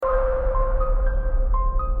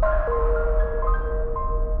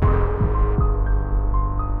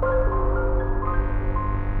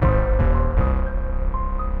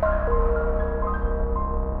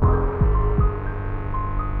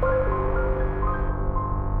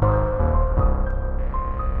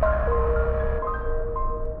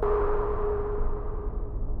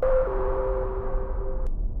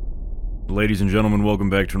Ladies and gentlemen, welcome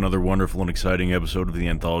back to another wonderful and exciting episode of the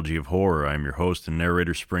Anthology of Horror. I'm your host and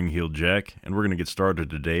narrator, Spring-Heeled Jack, and we're going to get started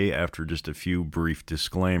today after just a few brief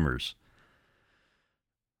disclaimers.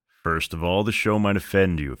 First of all, the show might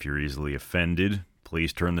offend you. If you're easily offended,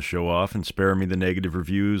 please turn the show off and spare me the negative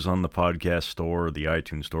reviews on the podcast store or the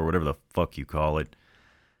iTunes store, whatever the fuck you call it,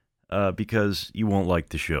 because you won't like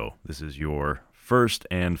the show. This is your first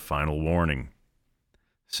and final warning.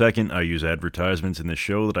 Second, I use advertisements in the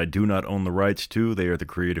show that I do not own the rights to. They are the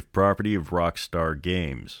creative property of Rockstar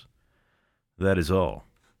Games. That is all.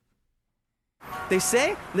 They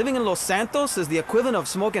say living in Los Santos is the equivalent of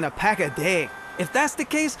smoking a pack a day. If that's the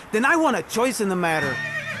case, then I want a choice in the matter.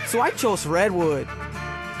 So I chose Redwood.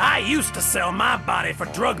 I used to sell my body for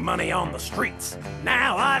drug money on the streets.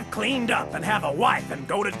 Now I've cleaned up and have a wife and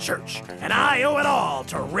go to church. And I owe it all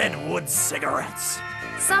to Redwood cigarettes.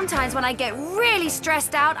 Sometimes when I get really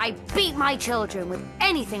stressed out, I beat my children with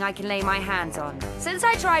anything I can lay my hands on. Since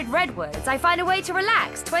I tried Redwoods, I find a way to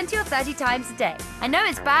relax 20 or 30 times a day. I know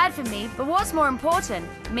it's bad for me, but what's more important,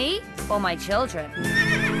 me or my children?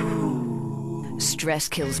 Stress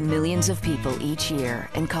kills millions of people each year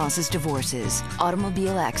and causes divorces,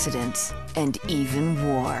 automobile accidents, and even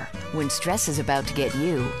war. When stress is about to get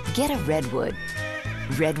you, get a Redwood.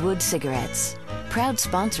 Redwood cigarettes. Proud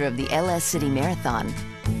sponsor of the LS City Marathon.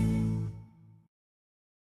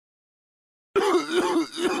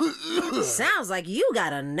 Sounds like you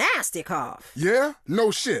got a nasty cough. Yeah?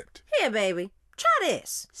 No shit. Here, baby. Try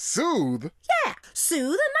this. Soothe? Yeah.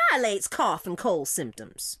 Soothe annihilates cough and cold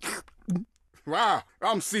symptoms. Wow,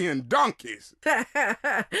 I'm seeing donkeys.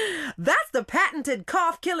 That's the patented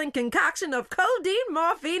cough-killing concoction of codeine,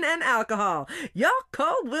 morphine, and alcohol. Your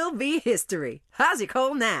cold will be history. How's your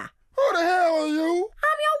cold now? Who the hell are you?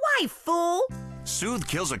 I'm your wife, fool. Soothe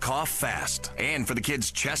kills a cough fast. And for the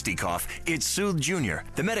kids' chesty cough, it's Soothe Junior,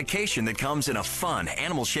 the medication that comes in a fun,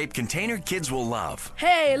 animal-shaped container kids will love.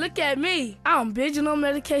 Hey, look at me. I'm binging on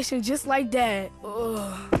medication just like Dad.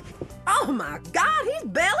 Ugh. Oh, my God, he's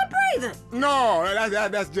barely breathing. No,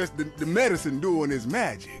 that's just the medicine doing its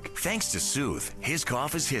magic. Thanks to Soothe, his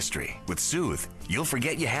cough is history. With Soothe, you'll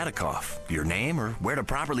forget you had a cough, your name, or where to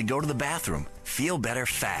properly go to the bathroom. Feel better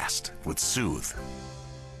fast with Soothe.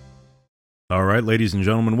 All right, ladies and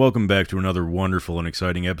gentlemen, welcome back to another wonderful and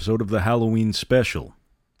exciting episode of the Halloween Special.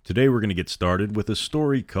 Today we're going to get started with a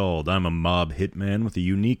story called I'm a Mob Hitman with a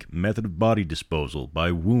Unique Method of Body Disposal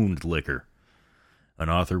by Wound Liquor. An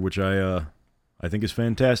author which I think is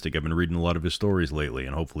fantastic. I've been reading a lot of his stories lately,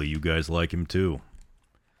 and hopefully you guys like him too.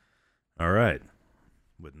 All right,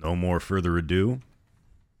 with no more further ado,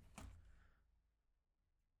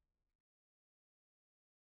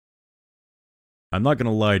 I'm not going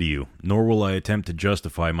to lie to you, nor will I attempt to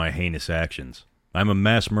justify my heinous actions. I'm a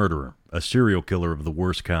mass murderer, a serial killer of the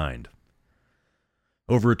worst kind.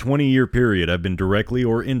 Over a 20-year period, I've been directly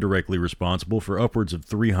or indirectly responsible for upwards of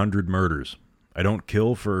 300 murders. I don't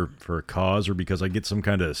kill for a cause or because I get some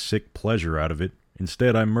kind of sick pleasure out of it.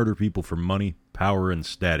 Instead, I murder people for money, power, and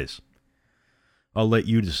status. I'll let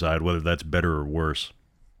you decide whether that's better or worse.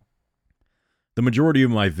 The majority of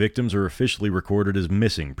my victims are officially recorded as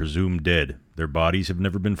missing, presumed dead. Their bodies have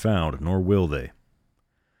never been found, nor will they.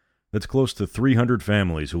 That's close to 300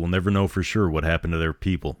 families who will never know for sure what happened to their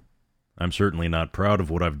people. I'm certainly not proud of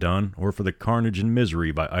what I've done, or for the carnage and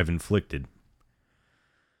misery I've inflicted.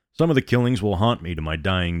 Some of the killings will haunt me to my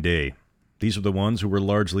dying day. These are the ones who were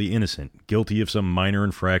largely innocent, guilty of some minor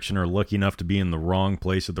infraction, or lucky enough to be in the wrong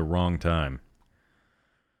place at the wrong time.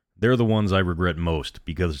 They're the ones I regret most,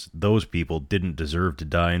 because those people didn't deserve to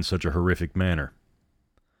die in such a horrific manner.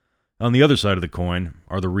 On the other side of the coin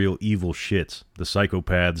are the real evil shits, the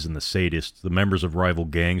psychopaths and the sadists, the members of rival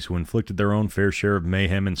gangs who inflicted their own fair share of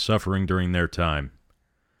mayhem and suffering during their time.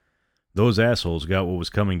 Those assholes got what was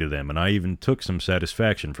coming to them, and I even took some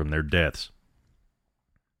satisfaction from their deaths.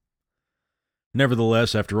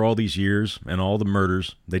 Nevertheless, after all these years, and all the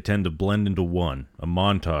murders, they tend to blend into one, a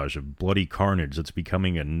montage of bloody carnage that's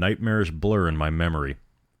becoming a nightmarish blur in my memory.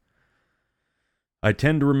 I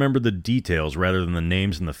tend to remember the details rather than the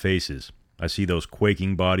names and the faces. I see those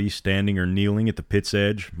quaking bodies standing or kneeling at the pit's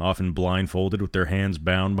edge, often blindfolded with their hands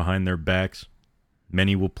bound behind their backs.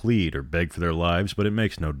 Many will plead or beg for their lives, but it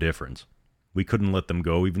makes no difference. We couldn't let them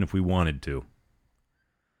go even if we wanted to.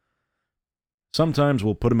 Sometimes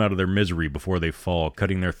we'll put them out of their misery before they fall,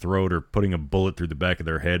 cutting their throat or putting a bullet through the back of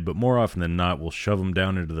their head, but more often than not we'll shove them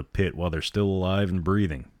down into the pit while they're still alive and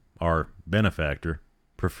breathing. Our benefactor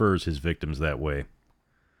prefers his victims that way.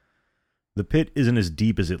 The pit isn't as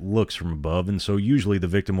deep as it looks from above, and so usually the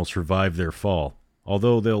victim will survive their fall,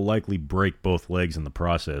 although they'll likely break both legs in the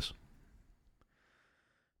process.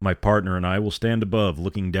 My partner and I will stand above,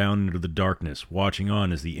 looking down into the darkness, watching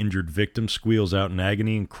on as the injured victim squeals out in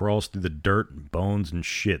agony and crawls through the dirt and bones and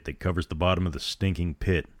shit that covers the bottom of the stinking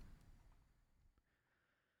pit.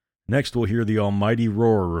 Next, we'll hear the almighty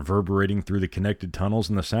roar reverberating through the connected tunnels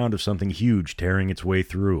and the sound of something huge tearing its way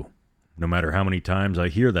through. No matter how many times I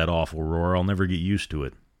hear that awful roar, I'll never get used to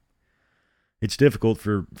it. It's difficult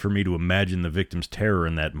for me to imagine the victim's terror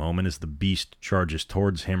in that moment as the beast charges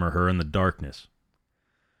towards him or her in the darkness.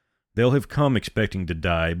 They'll have come expecting to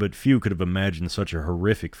die, but few could have imagined such a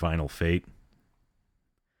horrific final fate.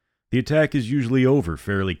 The attack is usually over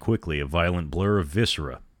fairly quickly, a violent blur of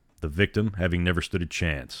viscera, the victim having never stood a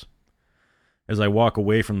chance. As I walk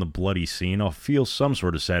away from the bloody scene, I'll feel some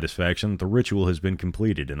sort of satisfaction that the ritual has been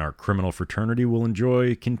completed and our criminal fraternity will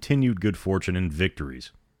enjoy continued good fortune and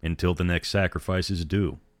victories until the next sacrifice is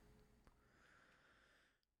due.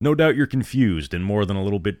 No doubt you're confused and more than a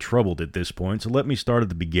little bit troubled at this point, so let me start at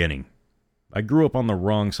the beginning. I grew up on the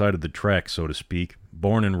wrong side of the tracks, so to speak,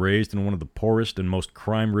 born and raised in one of the poorest and most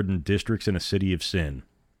crime-ridden districts in a city of sin.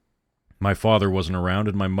 My father wasn't around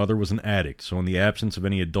and my mother was an addict, so in the absence of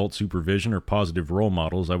any adult supervision or positive role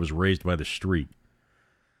models, I was raised by the street,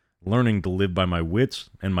 learning to live by my wits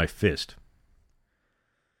and my fist.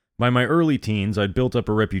 By my early teens, I'd built up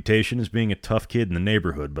a reputation as being a tough kid in the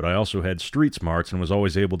neighborhood, but I also had street smarts and was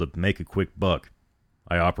always able to make a quick buck.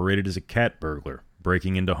 I operated as a cat burglar,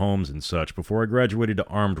 breaking into homes and such, before I graduated to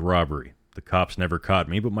armed robbery. The cops never caught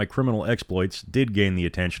me, but my criminal exploits did gain the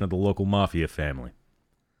attention of the local mafia family.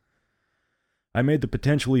 I made the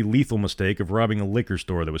potentially lethal mistake of robbing a liquor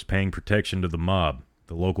store that was paying protection to the mob.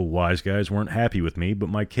 The local wise guys weren't happy with me, but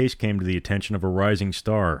my case came to the attention of a rising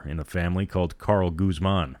star in a family called Carl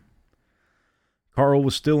Guzman. Carl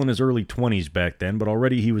was still in his early 20s back then, but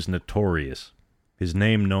already he was notorious, his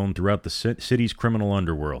name known throughout the city's criminal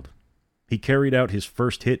underworld. He carried out his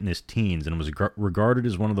first hit in his teens and was regarded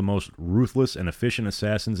as one of the most ruthless and efficient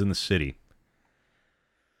assassins in the city.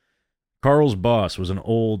 Carl's boss was an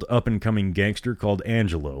old, up-and-coming gangster called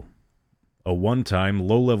Angelo, a one-time,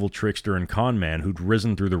 low-level trickster and con man who'd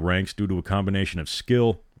risen through the ranks due to a combination of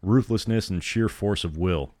skill, ruthlessness, and sheer force of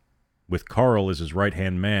will. With Carl as his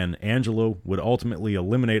right-hand man, Angelo would ultimately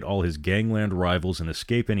eliminate all his gangland rivals and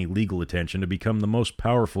escape any legal attention to become the most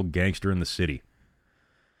powerful gangster in the city,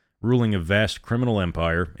 ruling a vast criminal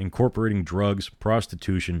empire, incorporating drugs,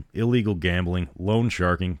 prostitution, illegal gambling, loan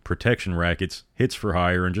sharking, protection rackets, hits for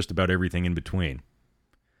hire, and just about everything in between.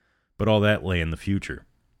 But all that lay in the future.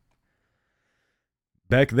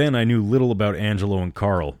 Back then, I knew little about Angelo and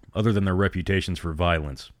Carl, other than their reputations for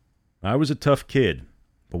violence. I was a tough kid,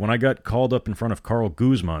 but when I got called up in front of Carl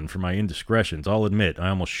Guzman for my indiscretions, I'll admit I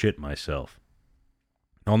almost shit myself.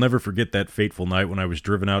 I'll never forget that fateful night when I was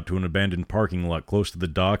driven out to an abandoned parking lot close to the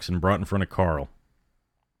docks and brought in front of Carl.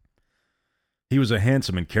 He was a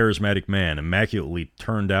handsome and charismatic man, immaculately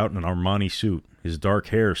turned out in an Armani suit, his dark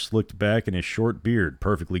hair slicked back and his short beard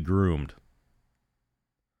perfectly groomed.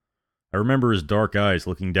 I remember his dark eyes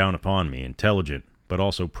looking down upon me, intelligent, but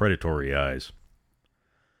also predatory eyes.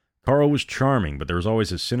 Carl was charming, but there was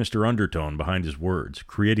always a sinister undertone behind his words,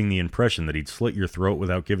 creating the impression that he'd slit your throat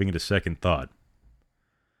without giving it a second thought.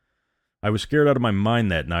 I was scared out of my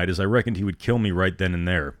mind that night as I reckoned he would kill me right then and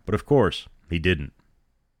there, but of course, he didn't.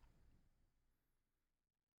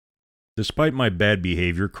 Despite my bad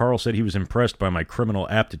behavior, Carl said he was impressed by my criminal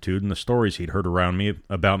aptitude and the stories he'd heard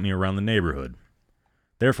about me around the neighborhood.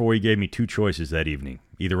 Therefore, he gave me two choices that evening.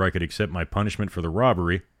 Either I could accept my punishment for the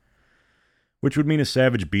robbery, which would mean a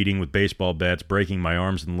savage beating with baseball bats breaking my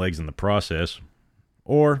arms and legs in the process,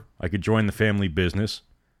 or I could join the family business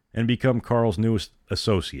and become Carl's newest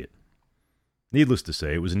associate. Needless to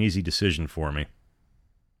say, it was an easy decision for me.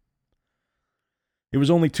 It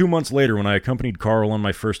was only 2 months later when I accompanied Carl on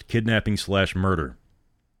my first kidnapping/murder.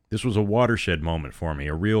 This was a watershed moment for me,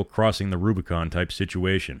 a real crossing the Rubicon type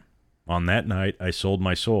situation. On that night, I sold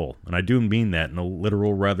my soul, and I do mean that in a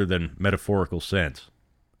literal rather than metaphorical sense.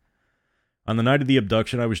 On the night of the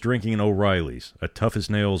abduction, I was drinking in O'Reilly's, a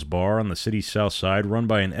tough-as-nails bar on the city's south side run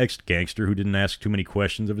by an ex-gangster who didn't ask too many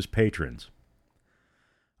questions of his patrons.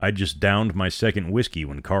 I'd just downed my second whiskey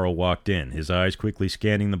when Carl walked in, his eyes quickly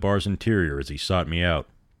scanning the bar's interior as he sought me out.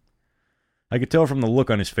 I could tell from the look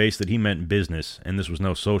on his face that he meant business, and this was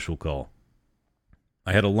no social call.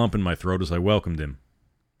 I had a lump in my throat as I welcomed him.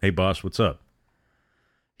 "Hey, boss, what's up?"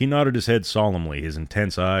 He nodded his head solemnly, his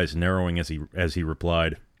intense eyes narrowing as he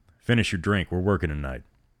replied, "Finish your drink, we're working tonight."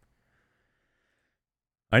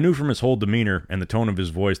 I knew from his whole demeanor and the tone of his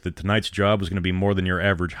voice that tonight's job was going to be more than your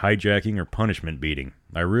average hijacking or punishment beating.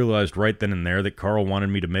 I realized right then and there that Carl wanted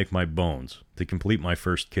me to make my bones, to complete my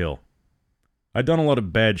first kill. I'd done a lot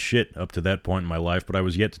of bad shit up to that point in my life, but I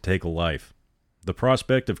was yet to take a life. The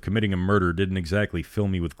prospect of committing a murder didn't exactly fill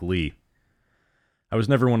me with glee. I was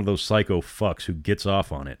never one of those psycho fucks who gets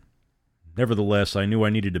off on it. Nevertheless, I knew I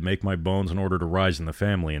needed to make my bones in order to rise in the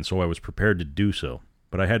family, and so I was prepared to do so,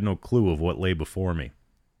 but I had no clue of what lay before me.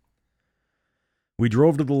 We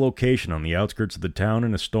drove to the location on the outskirts of the town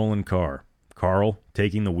in a stolen car, Carl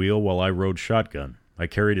taking the wheel while I rode shotgun. I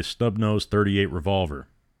carried a snub-nosed .38 revolver.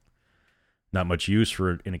 Not much use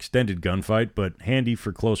for an extended gunfight, but handy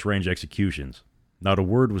for close-range executions. Not a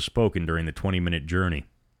word was spoken during the 20-minute journey.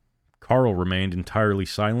 Carl remained entirely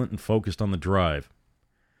silent and focused on the drive.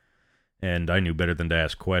 And I knew better than to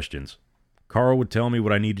ask questions. Carl would tell me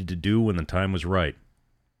what I needed to do when the time was right.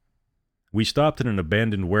 We stopped at an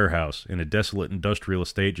abandoned warehouse in a desolate industrial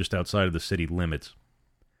estate just outside of the city limits.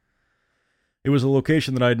 It was a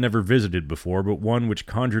location that I had never visited before, but one which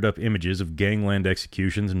conjured up images of gangland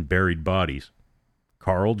executions and buried bodies.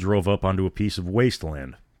 Carl drove up onto a piece of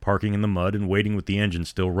wasteland, parking in the mud and waiting with the engine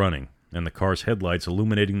still running, and the car's headlights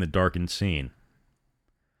illuminating the darkened scene.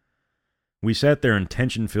 We sat there in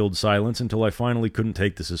tension-filled silence until I finally couldn't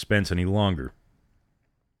take the suspense any longer.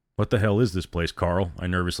 "What the hell is this place, Carl?" I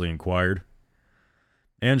nervously inquired.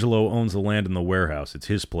 "Angelo owns the land in the warehouse. It's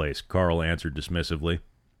his place," Carl answered dismissively.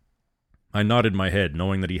 I nodded my head,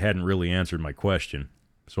 knowing that he hadn't really answered my question,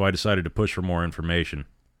 so I decided to push for more information.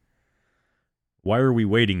 "Why are we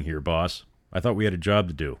waiting here, boss? I thought we had a job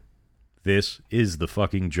to do." "This is the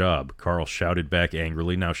fucking job," Carl shouted back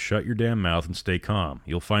angrily. "Now shut your damn mouth and stay calm.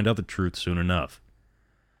 You'll find out the truth soon enough."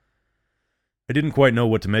 I didn't quite know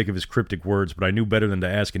what to make of his cryptic words, but I knew better than to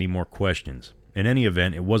ask any more questions. In any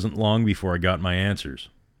event, it wasn't long before I got my answers.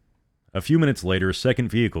 A few minutes later, a second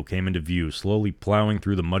vehicle came into view, slowly plowing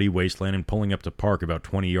through the muddy wasteland and pulling up to park about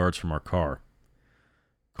 20 yards from our car.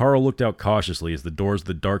 Carl looked out cautiously as the doors of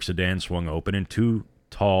the dark sedan swung open and two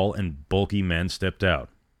tall and bulky men stepped out.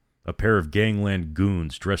 A pair of gangland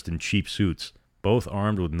goons dressed in cheap suits, both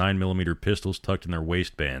armed with 9mm pistols tucked in their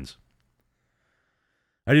waistbands.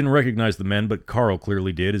 I didn't recognize the men, but Carl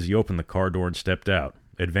clearly did as he opened the car door and stepped out,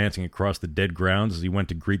 advancing across the dead grounds as he went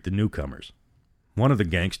to greet the newcomers. One of the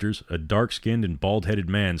gangsters, a dark-skinned and bald-headed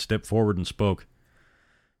man, stepped forward and spoke.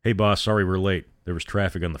 "Hey, boss, sorry we're late. There was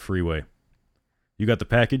traffic on the freeway." "You got the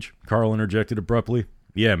package?" Carl interjected abruptly.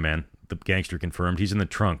 "Yeah, man," the gangster confirmed. "He's in the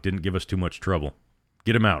trunk. Didn't give us too much trouble."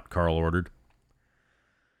 "Get him out," Carl ordered.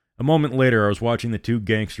 A moment later, I was watching the two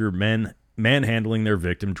gangster men manhandling their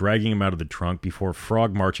victim, dragging him out of the trunk before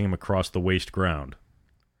frog-marching him across the waste ground.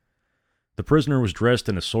 The prisoner was dressed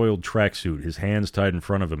in a soiled tracksuit, his hands tied in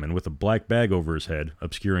front of him, and with a black bag over his head,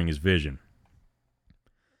 obscuring his vision.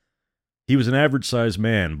 He was an average-sized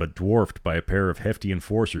man, but dwarfed by a pair of hefty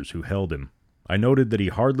enforcers who held him. I noted that he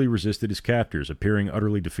hardly resisted his captors, appearing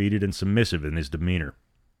utterly defeated and submissive in his demeanor.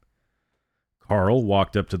 Carl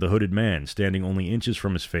walked up to the hooded man, standing only inches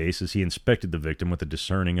from his face as he inspected the victim with a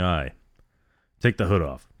discerning eye. "Take the hood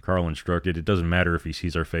off," Carl instructed. "It doesn't matter if he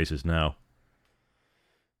sees our faces now."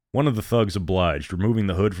 One of the thugs obliged, removing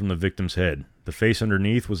the hood from the victim's head. The face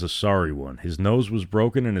underneath was a sorry one. His nose was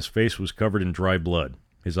broken and his face was covered in dry blood.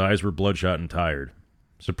 His eyes were bloodshot and tired.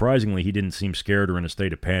 Surprisingly, he didn't seem scared or in a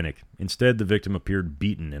state of panic. Instead, the victim appeared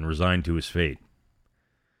beaten and resigned to his fate.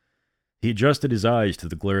 He adjusted his eyes to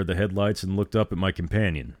the glare of the headlights and looked up at my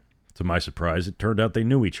companion. To my surprise, it turned out they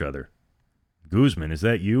knew each other. "Guzman, is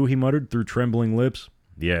that you?" he muttered through trembling lips.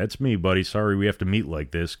 "Yeah, it's me, buddy. Sorry we have to meet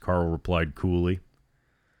like this," Carl replied coolly.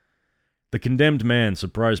 The condemned man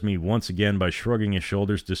surprised me once again by shrugging his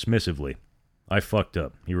shoulders dismissively. "I fucked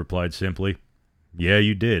up," he replied simply. "Yeah,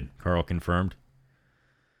 you did," Carl confirmed.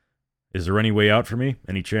 "Is there any way out for me?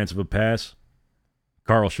 Any chance of a pass?"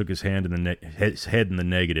 Carl shook his head in the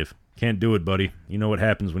negative. "Can't do it, buddy. You know what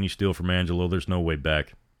happens when you steal from Angelo. There's no way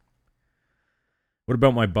back." "What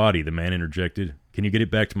about my body?" the man interjected. "Can you get it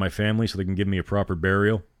back to my family so they can give me a proper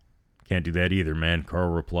burial?" "Can't do that either, man," Carl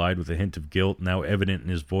replied with a hint of guilt now evident in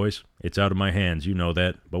his voice. "It's out of my hands, you know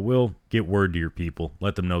that. But we'll get word to your people.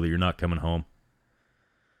 Let them know that you're not coming home."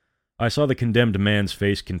 I saw the condemned man's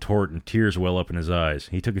face contort and tears well up in his eyes.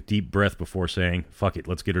 He took a deep breath before saying, "Fuck it,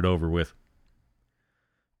 let's get it over with."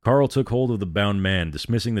 Carl took hold of the bound man,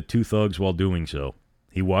 dismissing the two thugs while doing so.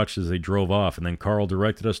 He watched as they drove off, and then Carl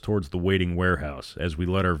directed us towards the waiting warehouse as we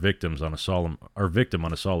led our victim on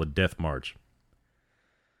a solid death march.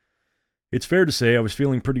 It's fair to say I was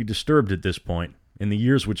feeling pretty disturbed at this point. In the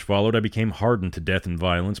years which followed, I became hardened to death and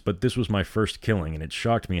violence, but this was my first killing, and it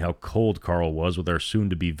shocked me how cold Carl was with our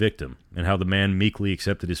soon-to-be victim, and how the man meekly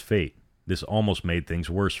accepted his fate. This almost made things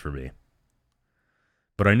worse for me.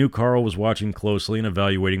 But I knew Carl was watching closely and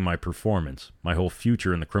evaluating my performance. My whole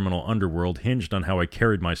future in the criminal underworld hinged on how I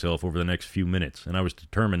carried myself over the next few minutes, and I was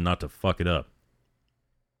determined not to fuck it up.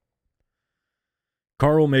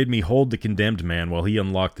 Carl made me hold the condemned man while he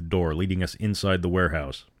unlocked the door, leading us inside the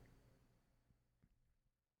warehouse.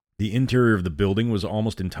 The interior of the building was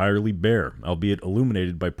almost entirely bare, albeit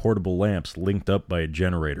illuminated by portable lamps linked up by a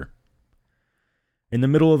generator. In the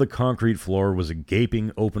middle of the concrete floor was a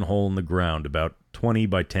gaping open hole in the ground about 20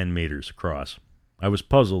 by 10 meters across. I was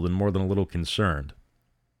puzzled and more than a little concerned.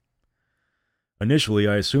 Initially,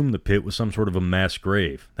 I assumed the pit was some sort of a mass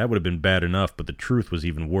grave. That would have been bad enough, but the truth was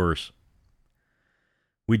even worse.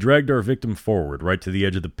 We dragged our victim forward, right to the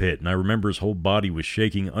edge of the pit, and I remember his whole body was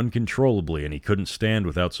shaking uncontrollably and he couldn't stand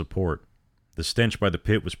without support. The stench by the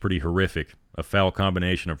pit was pretty horrific, a foul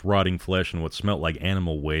combination of rotting flesh and what smelt like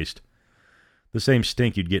animal waste. The same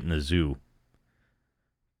stink you'd get in a zoo.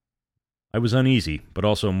 I was uneasy, but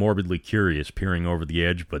also morbidly curious, peering over the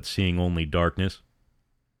edge, but seeing only darkness.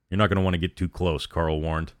 You're not going to want to get too close, Carl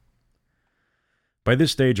warned. By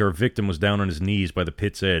this stage, our victim was down on his knees by the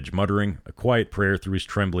pit's edge, muttering a quiet prayer through his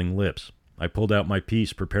trembling lips. I pulled out my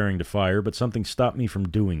piece, preparing to fire, but something stopped me from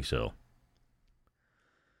doing so.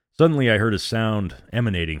 Suddenly, I heard a sound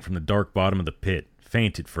emanating from the dark bottom of the pit,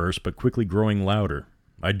 faint at first, but quickly growing louder.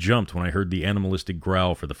 I jumped when I heard the animalistic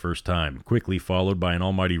growl for the first time, quickly followed by an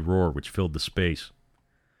almighty roar which filled the space.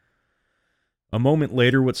 A moment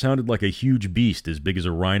later, what sounded like a huge beast as big as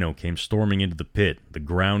a rhino came storming into the pit, the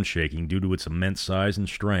ground shaking due to its immense size and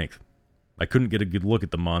strength. I couldn't get a good look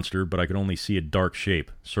at the monster, but I could only see a dark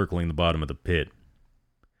shape circling the bottom of the pit.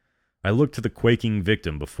 I looked to the quaking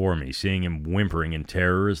victim before me, seeing him whimpering in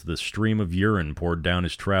terror as the stream of urine poured down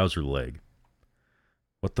his trouser leg.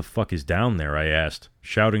 "What the fuck is down there?" I asked,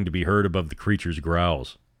 shouting to be heard above the creature's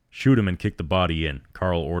growls. "Shoot him and kick the body in,"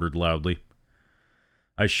 Carl ordered loudly.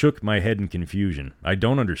 I shook my head in confusion. "I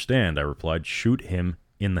don't understand," I replied. "Shoot him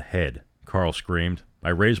in the head," Carl screamed. I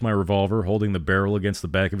raised my revolver, holding the barrel against the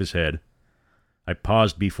back of his head. I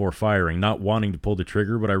paused before firing, not wanting to pull the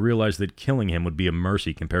trigger, but I realized that killing him would be a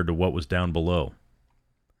mercy compared to what was down below.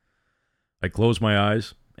 I closed my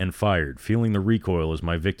eyes and fired, feeling the recoil as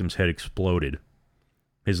my victim's head exploded.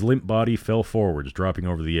 His limp body fell forwards, dropping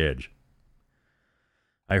over the edge.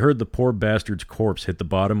 I heard the poor bastard's corpse hit the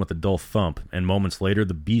bottom with a dull thump, and moments later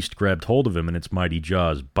the beast grabbed hold of him in its mighty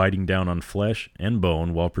jaws, biting down on flesh and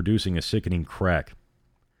bone while producing a sickening crack.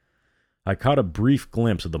 I caught a brief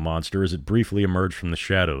glimpse of the monster as it briefly emerged from the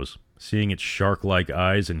shadows, seeing its shark-like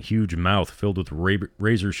eyes and huge mouth filled with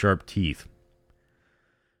razor-sharp teeth.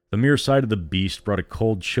 The mere sight of the beast brought a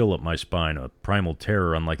cold chill up my spine, a primal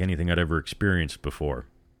terror unlike anything I'd ever experienced before.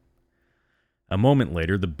 A moment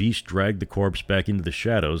later, the beast dragged the corpse back into the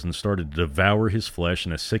shadows and started to devour his flesh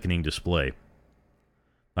in a sickening display.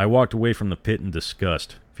 I walked away from the pit in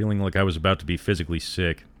disgust, feeling like I was about to be physically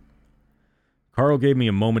sick. Carl gave me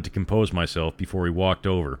a moment to compose myself before he walked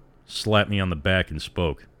over, slapped me on the back, and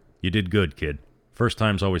spoke. "You did good, kid. First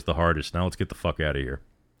time's always the hardest. Now let's get the fuck out of here."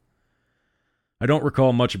 I don't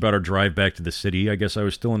recall much about our drive back to the city. I guess I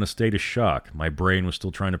was still in a state of shock. My brain was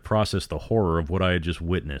still trying to process the horror of what I had just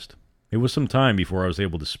witnessed. It was some time before I was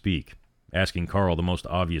able to speak, asking Carl the most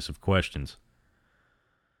obvious of questions.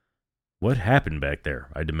 "What happened back there?"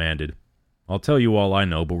 I demanded. "I'll tell you all I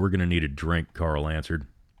know, but we're going to need a drink," Carl answered.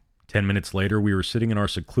 10 minutes later, we were sitting in our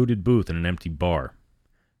secluded booth in an empty bar,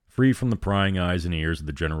 free from the prying eyes and ears of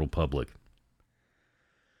the general public.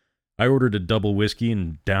 I ordered a double whiskey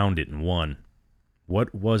and downed it in one.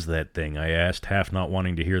 "What was that thing?" I asked, half not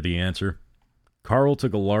wanting to hear the answer. Carl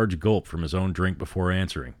took a large gulp from his own drink before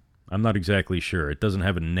answering. "I'm not exactly sure. It doesn't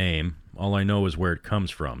have a name. All I know is where it comes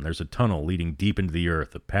from. There's a tunnel leading deep into the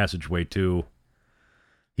earth, a passageway to..."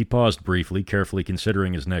 He paused briefly, carefully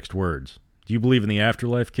considering his next words. "Do you believe in the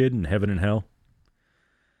afterlife, kid, in heaven and hell?"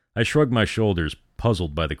 I shrugged my shoulders,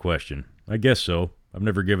 puzzled by the question. "I guess so. I've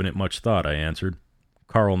never given it much thought," I answered.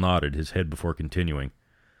 Carl nodded his head before continuing.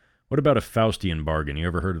 "What about a Faustian bargain? You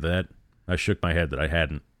ever heard of that?" I shook my head that I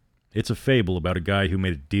hadn't. "It's a fable about a guy who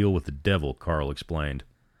made a deal with the devil," Carl explained.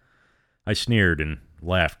 I sneered and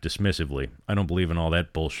laughed dismissively. "I don't believe in all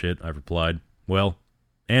that bullshit," I replied. "Well,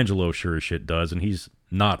 Angelo sure as shit does, and he's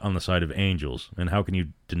not on the side of angels, and how can you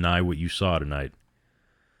deny what you saw tonight?"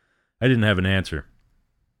 I didn't have an answer.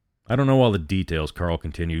 "I don't know all the details," Carl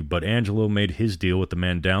continued, "but Angelo made his deal with the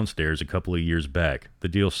man downstairs a couple of years back. The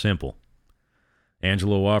deal's simple.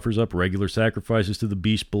 Angelo offers up regular sacrifices to the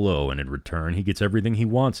beast below, and in return he gets everything he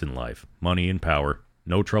wants in life, money and power,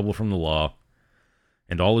 no trouble from the law,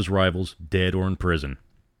 and all his rivals dead or in prison.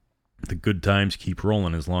 The good times keep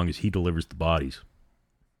rolling as long as he delivers the bodies."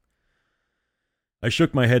 I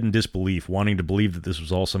shook my head in disbelief, wanting to believe that this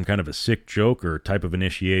was all some kind of a sick joke or type of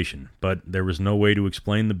initiation, but there was no way to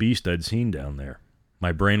explain the beast I'd seen down there.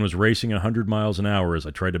 My brain was racing 100 miles an hour as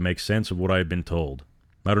I tried to make sense of what I had been told.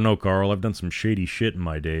 I don't know, Carl, I've done some shady shit in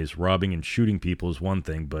my days. Robbing and shooting people is one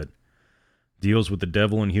thing, but deals with the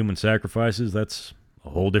devil and human sacrifices, that's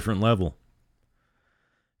a whole different level.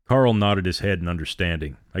 Carl nodded his head in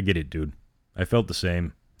understanding. I get it, dude. I felt the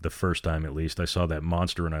same, the first time at least, I saw that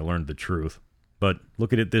monster and I learned the truth. But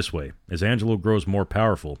look at it this way. As Angelo grows more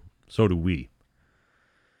powerful, so do we.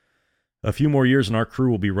 A few more years and our crew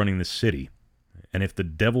will be running this city. And if the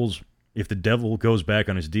devil goes back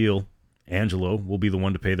on his deal, Angelo will be the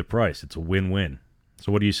one to pay the price. It's a win-win.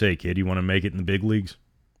 So what do you say, kid? You want to make it in the big leagues?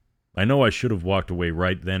 I know I should have walked away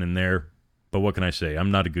right then and there, but what can I say? I'm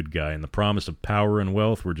not a good guy, and the promise of power and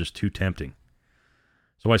wealth were just too tempting.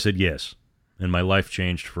 So I said yes, and my life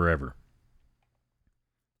changed forever.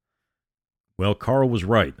 Well, Carl was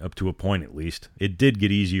right, up to a point at least. It did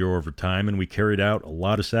get easier over time, and we carried out a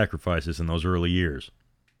lot of sacrifices in those early years.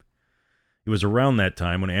 It was around that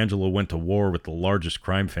time when Angelo went to war with the largest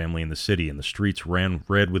crime family in the city, and the streets ran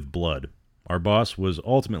red with blood. Our boss was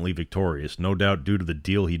ultimately victorious, no doubt due to the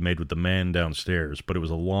deal he'd made with the man downstairs, but it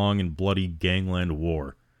was a long and bloody gangland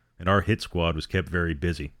war, and our hit squad was kept very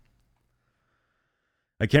busy.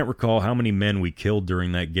 I can't recall how many men we killed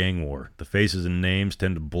during that gang war. The faces and names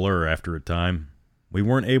tend to blur after a time. We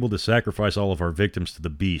weren't able to sacrifice all of our victims to the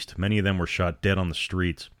beast. Many of them were shot dead on the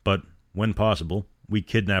streets, but, when possible, we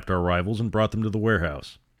kidnapped our rivals and brought them to the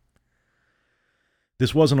warehouse.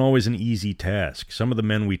 This wasn't always an easy task. Some of the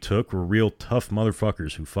men we took were real tough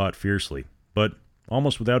motherfuckers who fought fiercely, but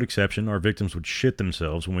almost without exception, our victims would shit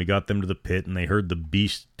themselves when we got them to the pit and they heard the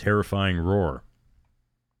beast's terrifying roar.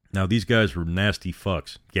 Now, these guys were nasty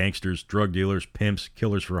fucks. Gangsters, drug dealers, pimps,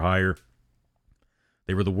 killers for hire.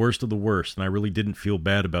 They were the worst of the worst, and I really didn't feel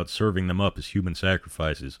bad about serving them up as human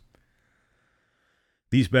sacrifices.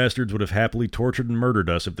 These bastards would have happily tortured and murdered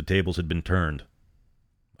us if the tables had been turned.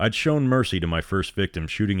 I'd shown mercy to my first victim,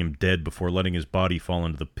 shooting him dead before letting his body fall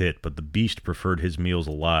into the pit, but the beast preferred his meals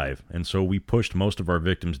alive, and so we pushed most of our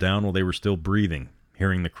victims down while they were still breathing,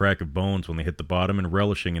 hearing the crack of bones when they hit the bottom and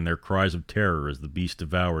relishing in their cries of terror as the beast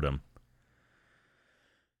devoured them.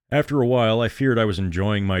 After a while, I feared I was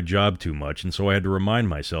enjoying my job too much, and so I had to remind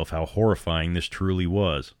myself how horrifying this truly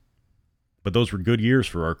was. But those were good years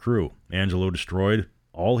for our crew. Angelo destroyed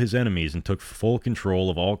all his enemies and took full control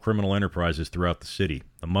of all criminal enterprises throughout the city.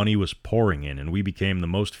 The money was pouring in, and we became the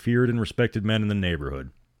most feared and respected men in the neighborhood.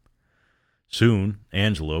 Soon,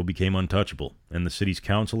 Angelo became untouchable, and the city's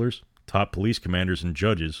councilors, top police commanders, and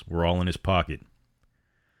judges were all in his pocket.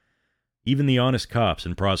 Even the honest cops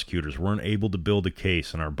and prosecutors weren't able to build a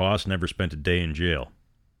case, and our boss never spent a day in jail.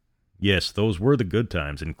 Yes, those were the good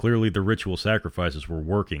times, and clearly the ritual sacrifices were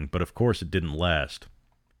working, but of course it didn't last.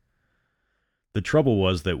 The trouble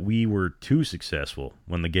was that we were too successful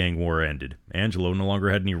when the gang war ended. Angelo no longer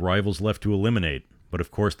had any rivals left to eliminate, but of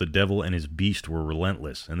course the devil and his beast were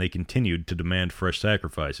relentless, and they continued to demand fresh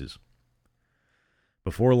sacrifices.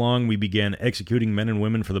 Before long, we began executing men and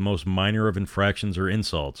women for the most minor of infractions or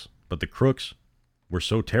insults, but the crooks were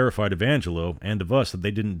so terrified of Angelo and of us that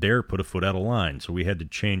they didn't dare put a foot out of line, so we had to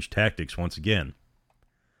change tactics once again.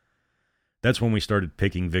 That's when we started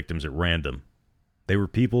picking victims at random. They were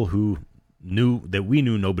people who we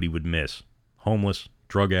knew nobody would miss. Homeless,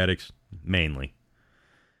 drug addicts, mainly.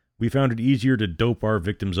 We found it easier to dope our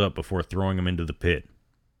victims up before throwing them into the pit.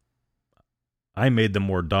 I made them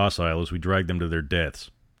more docile as we dragged them to their deaths,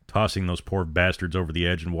 tossing those poor bastards over the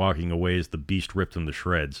edge and walking away as the beast ripped them to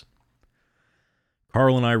shreds.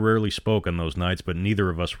 Carl and I rarely spoke on those nights, but neither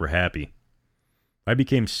of us were happy. I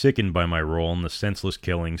became sickened by my role in the senseless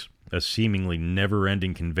killings, a seemingly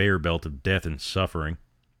never-ending conveyor belt of death and suffering.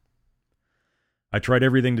 I tried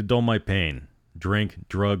everything to dull my pain. Drink,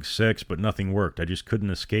 drugs, sex, but nothing worked. I just couldn't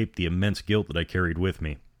escape the immense guilt that I carried with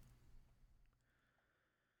me.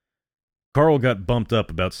 Carl got bumped up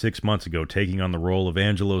about 6 months ago, taking on the role of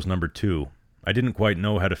Angelo's number 2. I didn't quite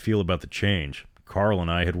know how to feel about the change. Carl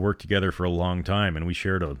and I had worked together for a long time, and we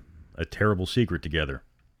shared a terrible secret together.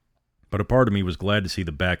 But a part of me was glad to see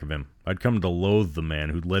the back of him. I'd come to loathe the man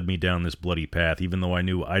who'd led me down this bloody path, even though I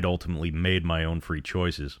knew I'd ultimately made my own free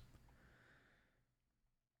choices.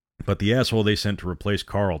 But the asshole they sent to replace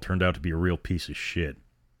Carl turned out to be a real piece of shit.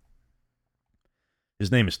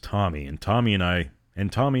 His name is Tommy, and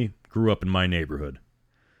Tommy grew up in my neighborhood.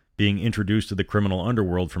 Being introduced to the criminal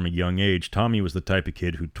underworld from a young age, Tommy was the type of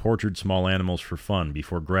kid who tortured small animals for fun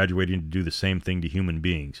before graduating to do the same thing to human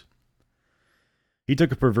beings. He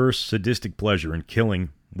took a perverse, sadistic pleasure in killing,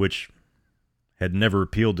 which had never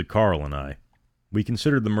appealed to Carl and I. We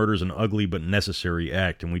considered the murders an ugly but necessary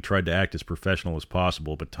act, and we tried to act as professional as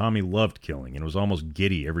possible, but Tommy loved killing and was almost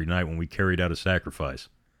giddy every night when we carried out a sacrifice.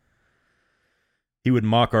 He would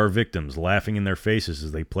mock our victims, laughing in their faces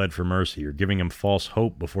as they pled for mercy, or giving them false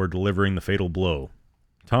hope before delivering the fatal blow.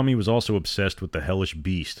 Tommy was also obsessed with the hellish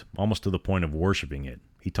beast, almost to the point of worshipping it.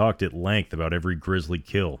 He talked at length about every grisly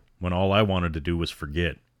kill, when all I wanted to do was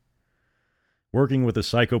forget. Working with a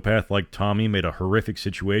psychopath like Tommy made a horrific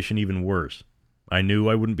situation even worse. I knew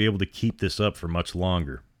I wouldn't be able to keep this up for much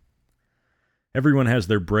longer. Everyone has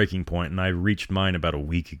their breaking point, and I reached mine about a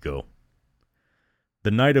week ago.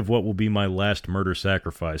 The night of what will be my last murder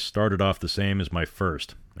sacrifice started off the same as my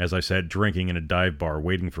first, as I sat drinking in a dive bar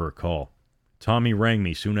waiting for a call. Tommy rang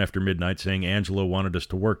me soon after midnight saying Angelo wanted us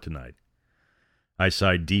to work tonight. I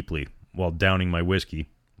sighed deeply while downing my whiskey,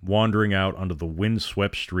 wandering out onto the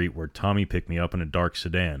wind-swept street where Tommy picked me up in a dark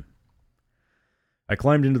sedan. I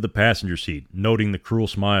climbed into the passenger seat, noting the cruel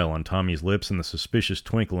smile on Tommy's lips and the suspicious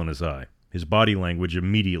twinkle in his eye. His body language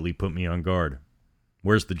immediately put me on guard.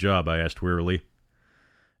 "Where's the job?" I asked wearily.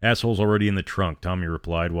 "Asshole's already in the trunk," Tommy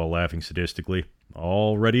replied while laughing sadistically.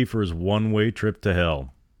 "All ready for his one-way trip to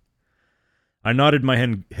hell." I nodded my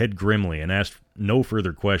head grimly and asked no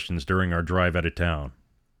further questions during our drive out of town.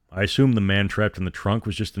 I assumed the man trapped in the trunk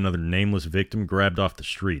was just another nameless victim grabbed off the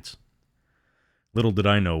streets. Little did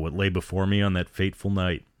I know what lay before me on that fateful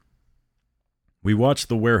night. We reached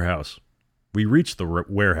the warehouse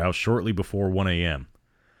shortly before 1 a.m.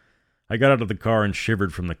 I got out of the car and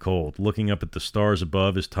shivered from the cold, looking up at the stars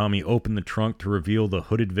above as Tommy opened the trunk to reveal the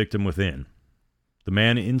hooded victim within. The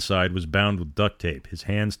man inside was bound with duct tape, his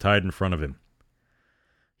hands tied in front of him.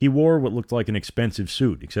 He wore what looked like an expensive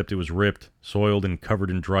suit, except it was ripped, soiled, and covered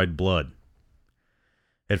in dried blood.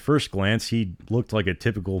 At first glance, he looked like a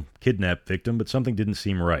typical kidnap victim, but something didn't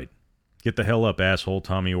seem right. "Get the hell up, asshole,"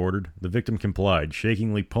 Tommy ordered. The victim complied,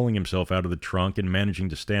 shakingly pulling himself out of the trunk and managing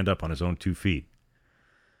to stand up on his own 2 feet.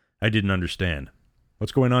 I didn't understand.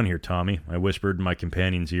 "What's going on here, Tommy?" I whispered in my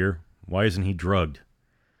companion's ear. "Why isn't he drugged?"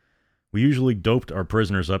 We usually doped our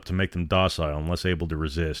prisoners up to make them docile unless able to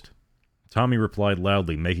resist. Tommy replied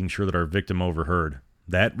loudly, making sure that our victim overheard.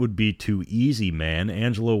 "That would be too easy, man.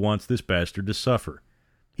 Angelo wants this bastard to suffer.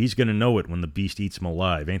 He's going to know it when the beast eats him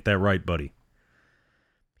alive. Ain't that right, buddy?"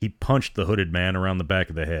 He punched the hooded man around the back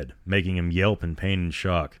of the head, making him yelp in pain and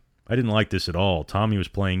shock. I didn't like this at all. Tommy was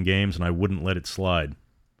playing games, and I wouldn't let it slide.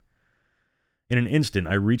 In an instant,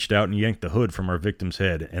 I reached out and yanked the hood from our victim's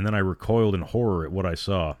head, and then I recoiled in horror at what I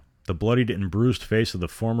saw. The bloodied and bruised face of the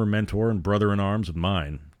former mentor and brother-in-arms of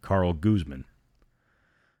mine, Carl Guzman.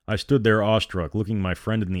 I stood there awestruck, looking my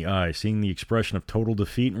friend in the eye, seeing the expression of total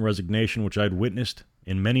defeat and resignation which I'd witnessed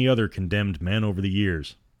in many other condemned men over the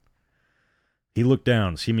years. He looked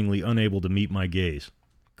down, seemingly unable to meet my gaze.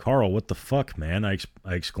 "Carl, what the fuck, man?" I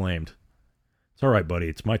exclaimed. "It's all right, buddy.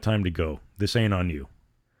 It's my time to go. This ain't on you."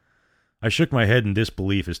 I shook my head in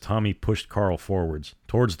disbelief as Tommy pushed Carl forwards,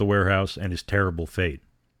 towards the warehouse and his terrible fate.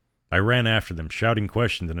 I ran after them, shouting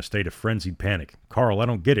questions in a state of frenzied panic. "Carl, I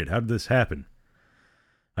don't get it. How did this happen?"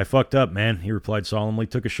 "I fucked up, man," he replied solemnly.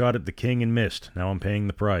 "Took a shot at the king and missed. Now I'm paying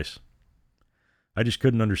the price." I just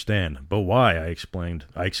couldn't understand. "But why?" I exclaimed.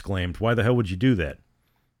 "Why the hell would you do that?"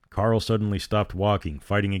 Carl suddenly stopped walking,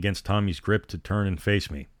 fighting against Tommy's grip to turn and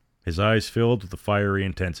face me. His eyes filled with a fiery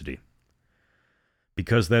intensity.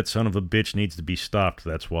 "Because that son of a bitch needs to be stopped,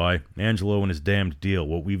 that's why. Angelo and his damned deal.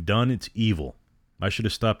 What we've done, it's evil. I should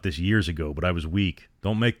have stopped this years ago, but I was weak.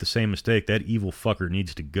 Don't make the same mistake. That evil fucker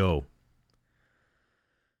needs to go."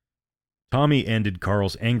 Tommy ended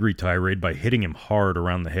Carl's angry tirade by hitting him hard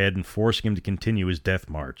around the head and forcing him to continue his death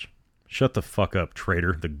march. "Shut the fuck up,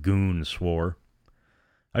 traitor," the goon swore.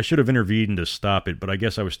 I should have intervened to stop it, but I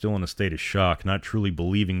guess I was still in a state of shock, not truly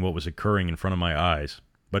believing what was occurring in front of my eyes.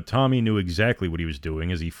 But Tommy knew exactly what he was doing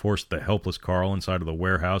as he forced the helpless Carl inside of the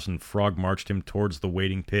warehouse and frog-marched him towards the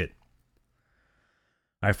waiting pit.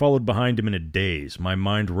 I followed behind him in a daze, my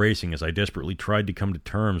mind racing as I desperately tried to come to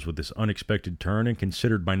terms with this unexpected turn and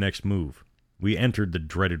considered my next move. We entered the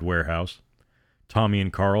dreaded warehouse, Tommy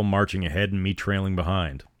and Carl marching ahead and me trailing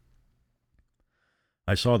behind.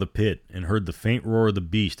 I saw the pit and heard the faint roar of the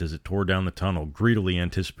beast as it tore down the tunnel, greedily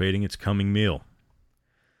anticipating its coming meal.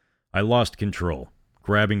 I lost control,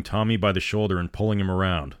 grabbing Tommy by the shoulder and pulling him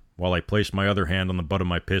around, while I placed my other hand on the butt of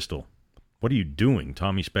my pistol. "What are you doing?"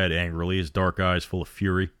 Tommy spat angrily, his dark eyes full of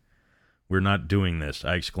fury. "We're not doing this,"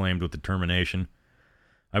 I exclaimed with determination.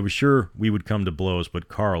 I was sure we would come to blows, but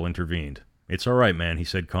Carl intervened. "It's all right, man," he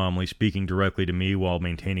said calmly, speaking directly to me while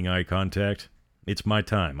maintaining eye contact. "It's my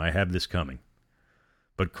time. I have this coming."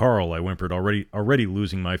 "But Carl," I whimpered, already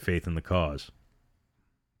losing my faith in the cause.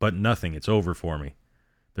 But nothing, it's over for me.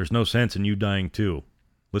 There's no sense in you dying too.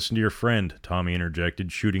 Listen to your friend, Tommy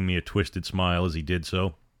interjected, shooting me a twisted smile as he did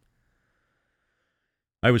so.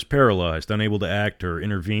 I was paralyzed, unable to act or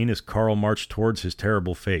intervene as Carl marched towards his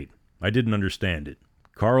terrible fate. I didn't understand it.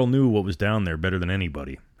 Carl knew what was down there better than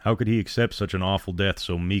anybody. How could he accept such an awful death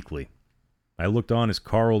so meekly? I looked on as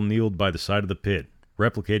Carl kneeled by the side of the pit,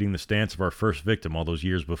 replicating the stance of our first victim all those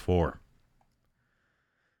years before.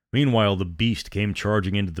 Meanwhile, the beast came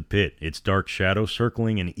charging into the pit, its dark shadow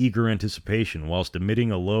circling in eager anticipation whilst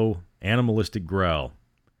emitting a low, animalistic growl.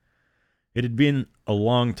 It had been a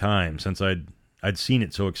long time since I'd seen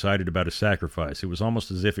it so excited about a sacrifice. It was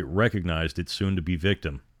almost as if it recognized its soon-to-be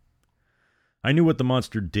victim. I knew what the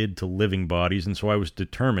monster did to living bodies, and so I was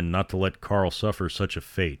determined not to let Carl suffer such a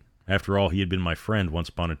fate. After all, he had been my friend once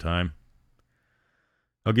upon a time.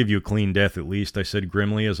 "I'll give you a clean death at least," I said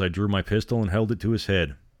grimly as I drew my pistol and held it to his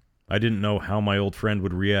head. I didn't know how my old friend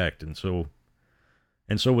would react, and so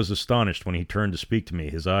was astonished when he turned to speak to me,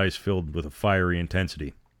 his eyes filled with a fiery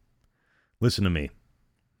intensity. "Listen to me.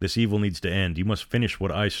 This evil needs to end. You must finish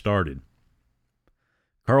what I started."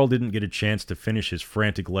 Carl didn't get a chance to finish his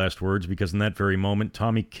frantic last words because in that very moment,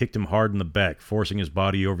 Tommy kicked him hard in the back, forcing his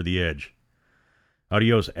body over the edge.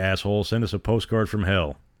 "Adios, asshole. Send us a postcard from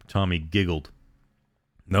hell." Tommy giggled.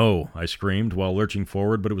 "No," I screamed while lurching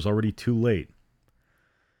forward, but it was already too late.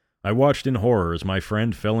 I watched in horror as my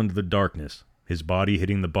friend fell into the darkness, his body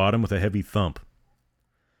hitting the bottom with a heavy thump.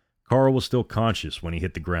 Carl was still conscious when he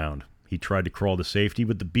hit the ground. He tried to crawl to safety,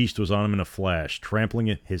 but the beast was on him in a flash,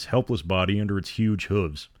 trampling his helpless body under its huge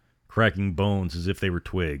hooves, cracking bones as if they were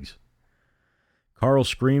twigs. Carl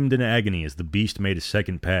screamed in agony as the beast made a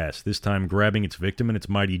second pass, this time grabbing its victim in its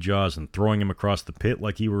mighty jaws and throwing him across the pit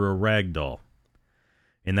like he were a rag doll.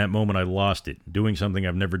 In that moment I lost it, doing something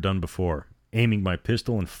I've never done before, aiming my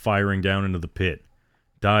pistol and firing down into the pit.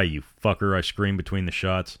 "Die, you fucker," I screamed between the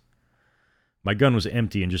shots. My gun was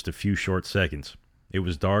empty in just a few short seconds. It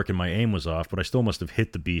was dark and my aim was off, but I still must have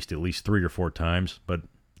hit the beast at least 3 or 4 times, but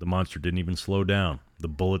the monster didn't even slow down. The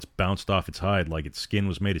bullets bounced off its hide like its skin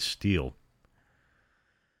was made of steel.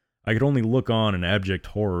 I could only look on in abject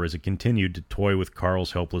horror as it continued to toy with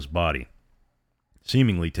Carl's helpless body,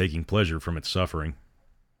 seemingly taking pleasure from its suffering.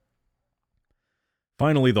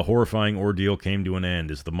 Finally, the horrifying ordeal came to an end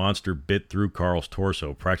as the monster bit through Carl's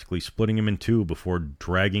torso, practically splitting him in two before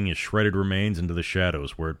dragging his shredded remains into the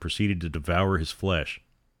shadows, where it proceeded to devour his flesh.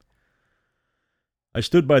 I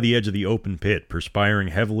stood by the edge of the open pit, perspiring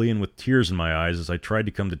heavily and with tears in my eyes as I tried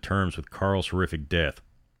to come to terms with Carl's horrific death.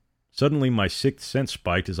 Suddenly, my sixth sense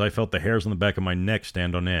spiked as I felt the hairs on the back of my neck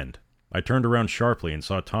stand on end. I turned around sharply and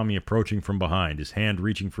saw Tommy approaching from behind, his hand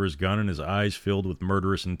reaching for his gun and his eyes filled with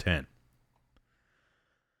murderous intent.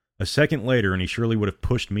 A second later, and he surely would have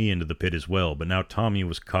pushed me into the pit as well, but now Tommy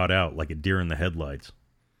was caught out like a deer in the headlights.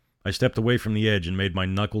 I stepped away from the edge and made my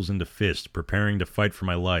knuckles into fists, preparing to fight for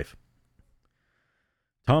my life.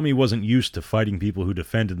 Tommy wasn't used to fighting people who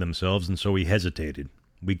defended themselves, and so he hesitated.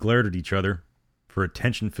 We glared at each other for a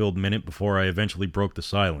tension-filled minute before I eventually broke the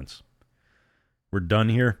silence. "We're done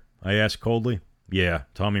here?" I asked coldly. "Yeah,"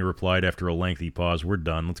 Tommy replied after a lengthy pause. "We're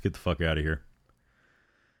done. Let's get the fuck out of here."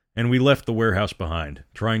 And we left the warehouse behind,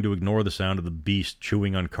 trying to ignore the sound of the beast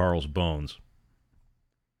chewing on Carl's bones.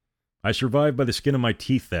 I survived by the skin of my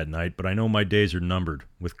teeth that night, but I know my days are numbered.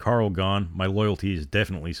 With Carl gone, my loyalty is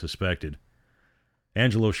definitely suspected.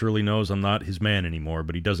 Angelo surely knows I'm not his man anymore,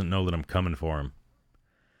 but he doesn't know that I'm coming for him.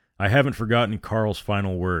 I haven't forgotten Carl's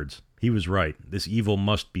final words. He was right. This evil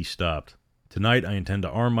must be stopped. Tonight I intend to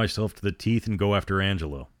arm myself to the teeth and go after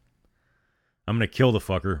Angelo. I'm going to kill the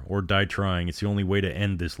fucker, or die trying. It's the only way to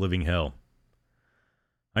end this living hell.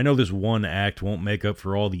 I know this one act won't make up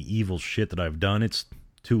for all the evil shit that I've done. It's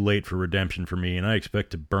too late for redemption for me, and I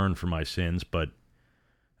expect to burn for my sins, but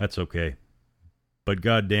that's okay. But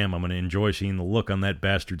goddamn, I'm going to enjoy seeing the look on that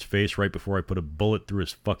bastard's face right before I put a bullet through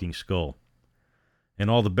his fucking skull. And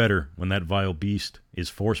all the better when that vile beast is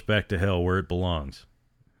forced back to hell where it belongs.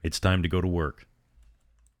 It's time to go to work.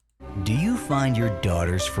 Do you find your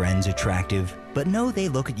daughter's friends attractive, but know they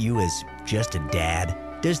look at you as just a dad?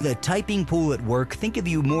 Does the typing pool at work think of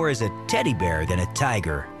you more as a teddy bear than a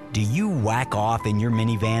tiger? Do you whack off in your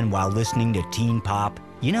minivan while listening to teen pop?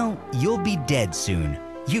 You know, you'll be dead soon.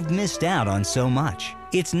 You've missed out on so much.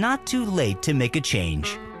 It's not too late to make a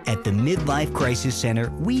change. At the Midlife Crisis Center,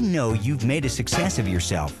 we know you've made a success of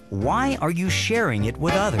yourself. Why are you sharing it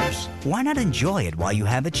with others? Why not enjoy it while you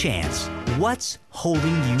have a chance? What's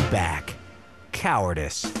holding you back?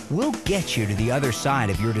 Cowardice. We'll get you to the other side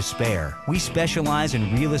of your despair. We specialize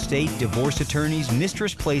in real estate, divorce attorneys,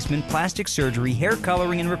 mistress placement, plastic surgery, hair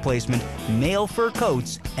coloring and replacement, male fur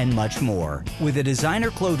coats, and much more. With a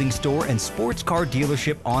designer clothing store and sports car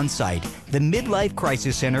dealership on site, the Midlife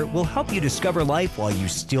Crisis Center will help you discover life while you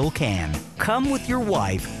still can. Come with your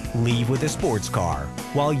wife, leave with a sports car.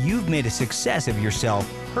 While you've made a success of yourself,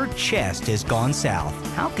 her chest has gone south.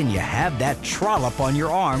 How can you have that trollop on your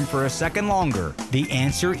arm for a second longer? The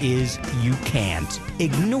answer is you can't.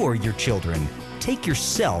 Ignore your children. Take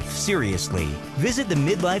yourself seriously. Visit the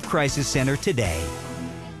Midlife Crisis Center today.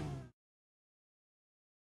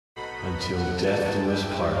 Until death do us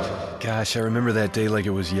part. Gosh, I remember that day like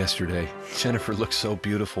it was yesterday. Jennifer looked so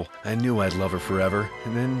beautiful. I knew I'd love her forever.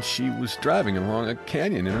 And then she was driving along a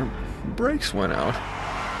canyon and her brakes went out.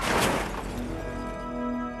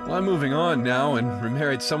 Well, I'm moving on now and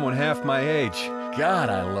remarried someone half my age. God,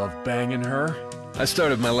 I love banging her. I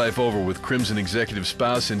started my life over with Crimson Executive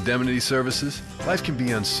Spouse Indemnity Services. Life can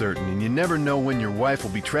be uncertain, and you never know when your wife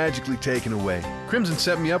will be tragically taken away. Crimson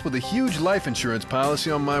set me up with a huge life insurance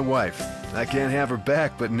policy on my wife. I can't have her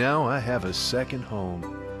back, but now I have a second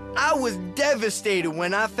home. I was devastated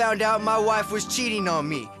when I found out my wife was cheating on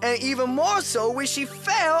me, and even more so when she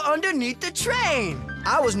fell underneath the train.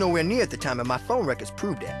 I was nowhere near at the time, and my phone records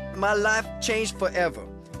proved that. My life changed forever.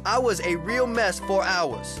 I was a real mess for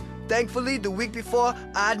hours. Thankfully, the week before,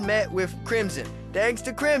 I'd met with Crimson. Thanks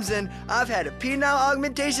to Crimson, I've had a penile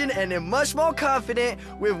augmentation and am much more confident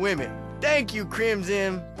with women. Thank you,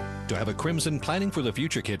 Crimson. To have a Crimson Planning for the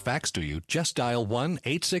Future kit faxed to you, just dial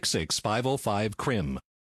 1-866-505-CRIM.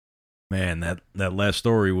 Man, that last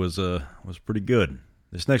story was pretty good.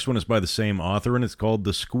 This next one is by the same author, and it's called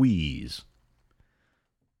The Squeeze.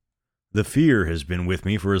 The fear has been with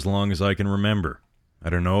me for as long as I can remember. I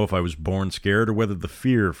don't know if I was born scared or whether the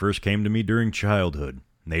fear first came to me during childhood.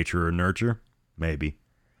 Nature or nurture? Maybe.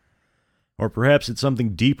 Or perhaps it's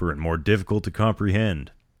something deeper and more difficult to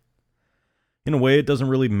comprehend. In a way, it doesn't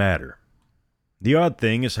really matter. The odd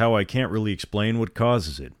thing is how I can't really explain what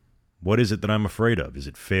causes it. What is it that I'm afraid of? Is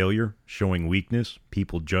it failure? Showing weakness?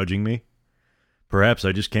 People judging me? Perhaps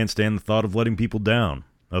I just can't stand the thought of letting people down,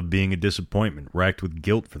 of being a disappointment, racked with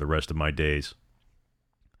guilt for the rest of my days.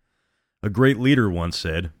 A great leader once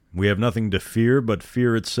said, "We have nothing to fear but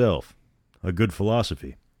fear itself." A good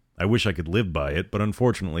philosophy. I wish I could live by it, but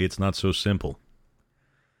unfortunately it's not so simple.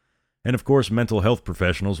 And of course, mental health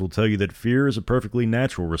professionals will tell you that fear is a perfectly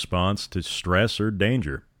natural response to stress or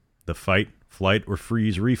danger, the fight, flight, or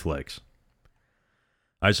freeze reflex.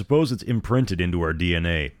 I suppose it's imprinted into our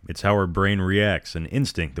DNA. It's how our brain reacts, an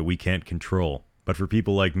instinct that we can't control. But for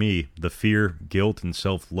people like me, the fear, guilt, and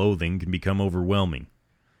self-loathing can become overwhelming.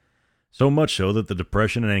 So much so that the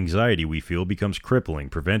depression and anxiety we feel becomes crippling,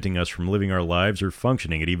 preventing us from living our lives or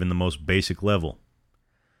functioning at even the most basic level.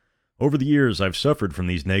 Over the years, I've suffered from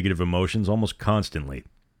these negative emotions almost constantly.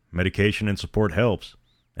 Medication and support helps,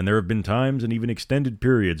 and there have been times and even extended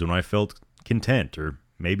periods when I felt content or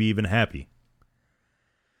maybe even happy.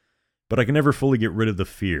 But I can never fully get rid of the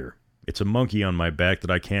fear. It's a monkey on my back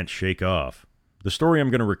that I can't shake off. The story I'm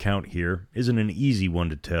going to recount here isn't an easy one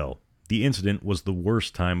to tell. The incident was the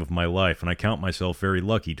worst time of my life, and I count myself very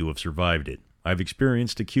lucky to have survived it. I've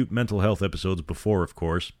experienced acute mental health episodes before, of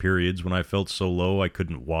course, periods when I felt so low I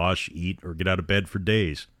couldn't wash, eat, or get out of bed for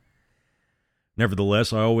days.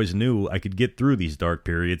 Nevertheless, I always knew I could get through these dark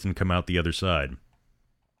periods and come out the other side.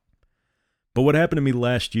 But what happened to me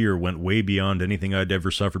last year went way beyond anything I'd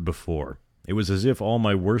ever suffered before. It was as if all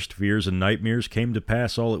my worst fears and nightmares came to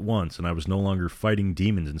pass all at once, and I was no longer fighting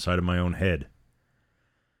demons inside of my own head.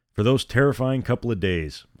 For those terrifying couple of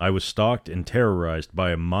days, I was stalked and terrorized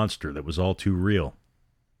by a monster that was all too real.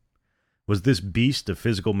 Was this beast a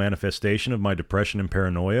physical manifestation of my depression and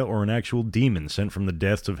paranoia, or an actual demon sent from the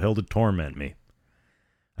depths of hell to torment me?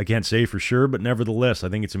 I can't say for sure, but nevertheless, I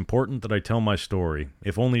think it's important that I tell my story,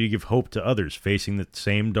 if only to give hope to others facing the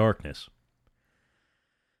same darkness.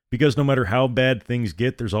 Because no matter how bad things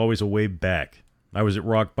get, there's always a way back. I was at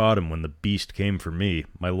rock bottom when the beast came for me.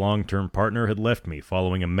 My long-term partner had left me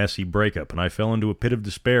following a messy breakup, and I fell into a pit of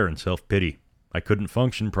despair and self-pity. I couldn't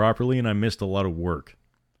function properly, and I missed a lot of work.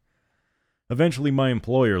 Eventually, my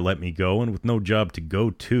employer let me go, and with no job to go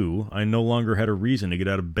to, I no longer had a reason to get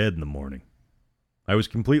out of bed in the morning. I was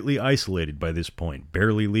completely isolated by this point,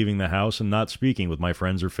 barely leaving the house and not speaking with my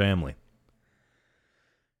friends or family.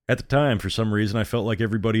 At the time, for some reason, I felt like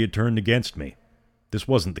everybody had turned against me. This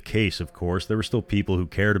wasn't the case, of course. There were still people who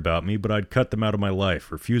cared about me, but I'd cut them out of my life,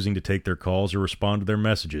 refusing to take their calls or respond to their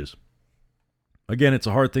messages. Again, it's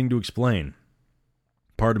a hard thing to explain.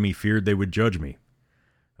 Part of me feared they would judge me.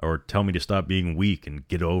 or tell me to stop being weak and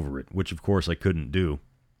get over it, which of course I couldn't do.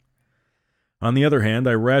 On the other hand,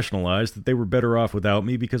 I rationalized that they were better off without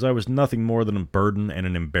me because I was nothing more than a burden and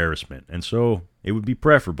an embarrassment, and so it would be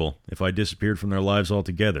preferable if I disappeared from their lives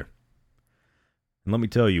altogether. And let me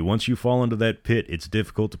tell you, once you fall into that pit, it's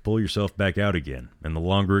difficult to pull yourself back out again, and the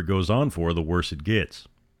longer it goes on for, the worse it gets.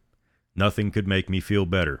 Nothing could make me feel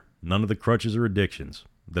better, none of the crutches or addictions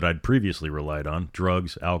that I'd previously relied on,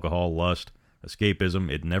 drugs, alcohol, lust,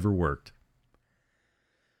 escapism, it never worked.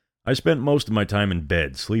 I spent most of my time in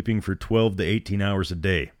bed, sleeping for 12 to 18 hours a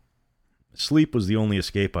day. Sleep was the only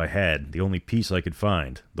escape I had, the only peace I could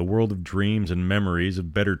find. The world of dreams and memories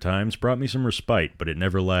of better times brought me some respite, but it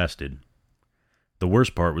never lasted. The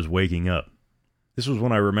worst part was waking up. This was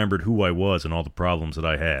when I remembered who I was and all the problems that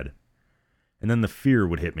I had. And then the fear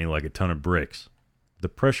would hit me like a ton of bricks. The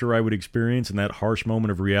pressure I would experience in that harsh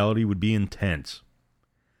moment of reality would be intense.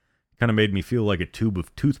 It kind of made me feel like a tube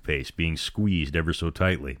of toothpaste being squeezed ever so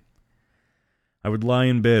tightly. I would lie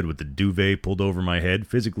in bed with the duvet pulled over my head,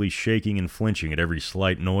 physically shaking and flinching at every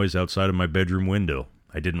slight noise outside of my bedroom window.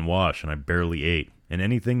 I didn't wash, and I barely ate, and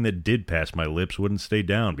anything that did pass my lips wouldn't stay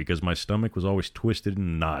down because my stomach was always twisted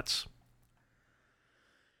in knots.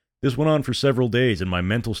 This went on for several days, and my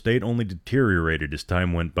mental state only deteriorated as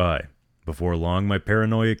time went by. Before long, my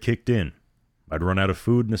paranoia kicked in. I'd run out of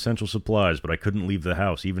food and essential supplies, but I couldn't leave the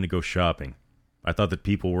house, even to go shopping. I thought that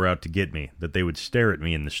people were out to get me, that they would stare at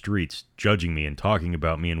me in the streets, judging me and talking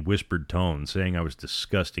about me in whispered tones, saying I was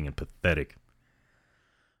disgusting and pathetic.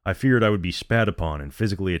 I feared I would be spat upon and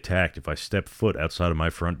physically attacked if I stepped foot outside of my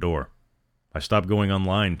front door. I stopped going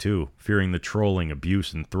online, too, fearing the trolling,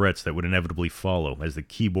 abuse, and threats that would inevitably follow as the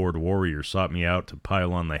keyboard warrior sought me out to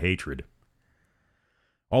pile on the hatred.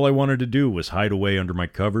 All I wanted to do was hide away under my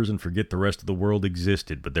covers and forget the rest of the world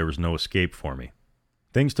existed, but there was no escape for me.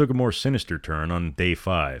 Things took a more sinister turn on day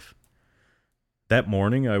 5. That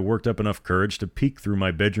morning, I worked up enough courage to peek through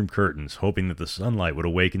my bedroom curtains, hoping that the sunlight would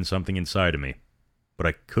awaken something inside of me. But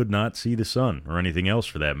I could not see the sun, or anything else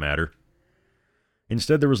for that matter.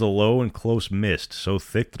 Instead, there was a low and close mist, so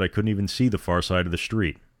thick that I couldn't even see the far side of the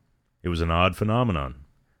street. It was an odd phenomenon,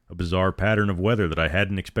 a bizarre pattern of weather that I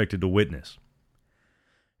hadn't expected to witness.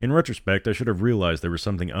 In retrospect, I should have realized there was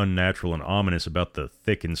something unnatural and ominous about the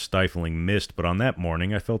thick and stifling mist, but on that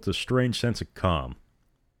morning I felt a strange sense of calm.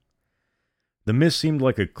 The mist seemed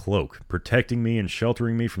like a cloak, protecting me and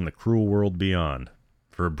sheltering me from the cruel world beyond.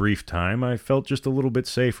 For a brief time, I felt just a little bit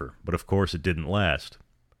safer, but of course it didn't last.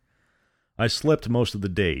 I slept most of the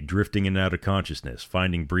day, drifting in and out of consciousness,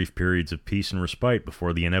 finding brief periods of peace and respite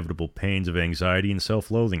before the inevitable pains of anxiety and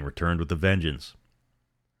self-loathing returned with a vengeance.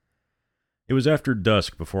 It was after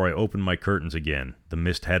dusk before I opened my curtains again. The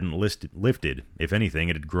mist hadn't lifted. If anything,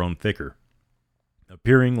 it had grown thicker,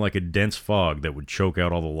 appearing like a dense fog that would choke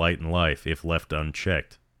out all the light and life if left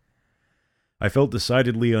unchecked. I felt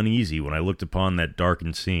decidedly uneasy when I looked upon that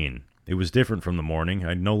darkened scene. It was different from the morning.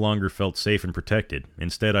 I no longer felt safe and protected.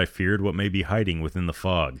 Instead, I feared what may be hiding within the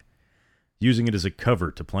fog, using it as a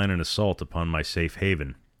cover to plan an assault upon my safe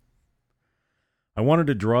haven. I wanted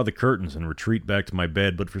to draw the curtains and retreat back to my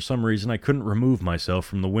bed, but for some reason I couldn't remove myself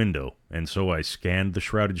from the window, and so I scanned the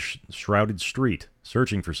shrouded street,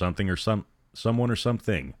 searching for something or someone or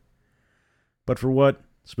something. But for what,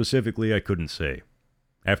 specifically, I couldn't say.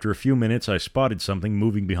 After a few minutes, I spotted something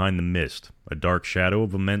moving behind the mist, a dark shadow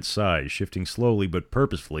of immense size, shifting slowly but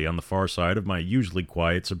purposefully on the far side of my usually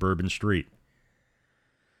quiet suburban street.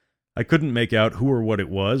 I couldn't make out who or what it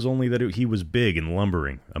was, only that he was big and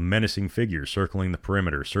lumbering, a menacing figure circling the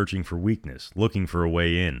perimeter, searching for weakness, looking for a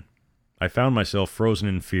way in. I found myself frozen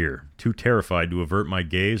in fear, too terrified to avert my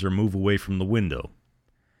gaze or move away from the window.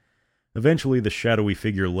 Eventually the shadowy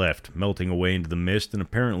figure left, melting away into the mist and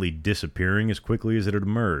apparently disappearing as quickly as it had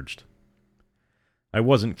emerged. I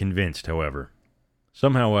wasn't convinced, however.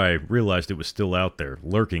 Somehow I realized it was still out there,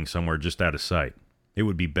 lurking somewhere just out of sight. It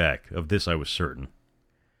would be back, of this I was certain.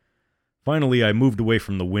 Finally, I moved away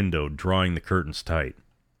from the window, drawing the curtains tight.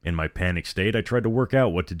 In my panic state, I tried to work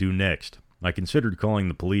out what to do next. I considered calling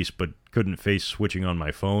the police, but couldn't face switching on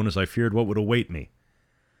my phone as I feared what would await me.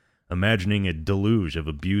 Imagining a deluge of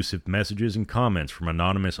abusive messages and comments from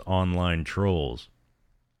anonymous online trolls.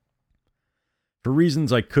 For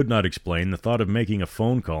reasons I could not explain, the thought of making a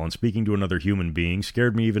phone call and speaking to another human being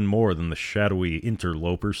scared me even more than the shadowy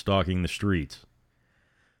interloper stalking the streets.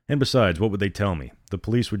 And besides, what would they tell me? The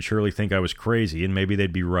police would surely think I was crazy, and maybe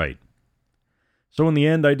they'd be right. So in the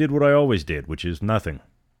end, I did what I always did, which is nothing.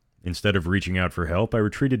 Instead of reaching out for help, I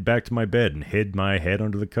retreated back to my bed and hid my head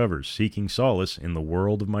under the covers, seeking solace in the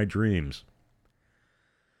world of my dreams.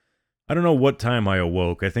 I don't know what time I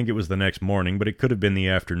awoke. I think it was the next morning, but it could have been the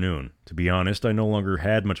afternoon. To be honest, I no longer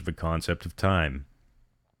had much of a concept of time.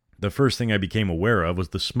 The first thing I became aware of was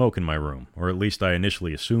the smoke in my room, or at least I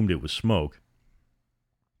initially assumed it was smoke.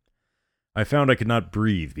 I found I could not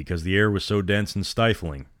breathe because the air was so dense and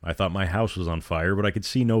stifling. I thought my house was on fire, but I could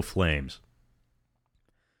see no flames.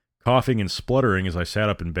 Coughing and spluttering as I sat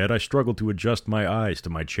up in bed, I struggled to adjust my eyes to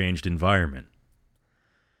my changed environment.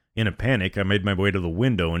 In a panic, I made my way to the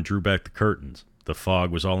window and drew back the curtains. The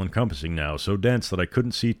fog was all-encompassing now, so dense that I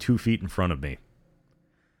couldn't see 2 feet in front of me.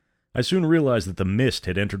 I soon realized that the mist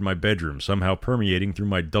had entered my bedroom, somehow permeating through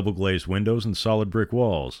my double-glazed windows and solid brick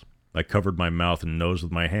walls. I covered my mouth and nose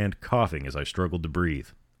with my hand, coughing as I struggled to breathe.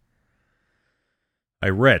 I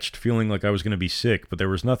retched, feeling like I was going to be sick, but there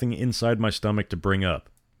was nothing inside my stomach to bring up.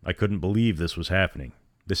 I couldn't believe this was happening.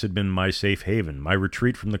 This had been my safe haven, my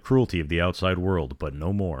retreat from the cruelty of the outside world, but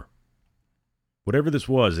no more. Whatever this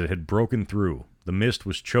was, it had broken through. The mist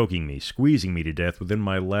was choking me, squeezing me to death within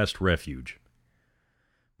my last refuge.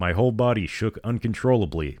 My whole body shook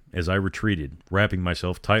uncontrollably as I retreated, wrapping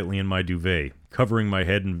myself tightly in my duvet, covering my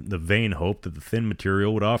head in the vain hope that the thin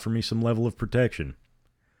material would offer me some level of protection.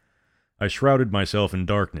 I shrouded myself in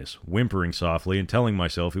darkness, whimpering softly and telling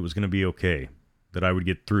myself it was going to be okay, that I would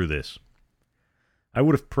get through this. I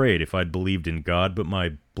would have prayed if I'd believed in God, but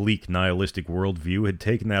my bleak nihilistic worldview had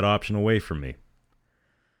taken that option away from me.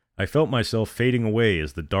 I felt myself fading away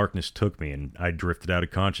as the darkness took me and I drifted out of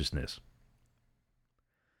consciousness.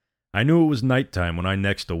 I knew it was nighttime when I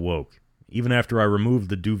next awoke. Even after I removed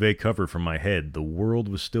the duvet cover from my head, the world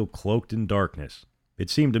was still cloaked in darkness. It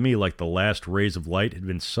seemed to me like the last rays of light had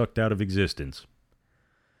been sucked out of existence.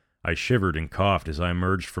 I shivered and coughed as I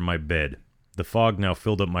emerged from my bed. The fog now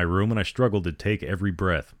filled up my room and I struggled to take every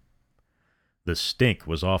breath. The stink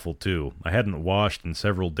was awful too. I hadn't washed in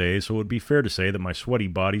several days, so it would be fair to say that my sweaty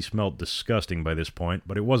body smelled disgusting by this point,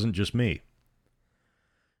 but it wasn't just me.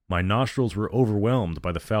 My nostrils were overwhelmed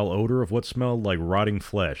by the foul odor of what smelled like rotting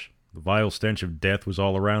flesh. The vile stench of death was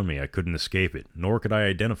all around me. I couldn't escape it, nor could I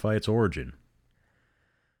identify its origin.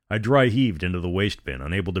 I dry-heaved into the waste bin,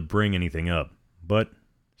 unable to bring anything up, but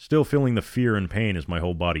still feeling the fear and pain as my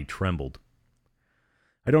whole body trembled.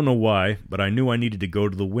 I don't know why, but I knew I needed to go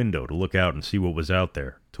to the window to look out and see what was out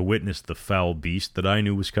there, to witness the foul beast that I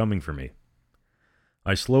knew was coming for me.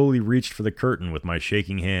 I slowly reached for the curtain with my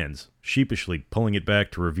shaking hands, sheepishly pulling it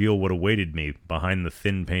back to reveal what awaited me behind the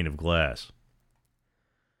thin pane of glass.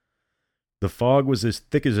 The fog was as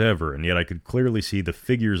thick as ever, and yet I could clearly see the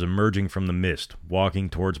figures emerging from the mist,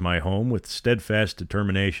 walking towards my home with steadfast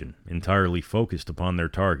determination, entirely focused upon their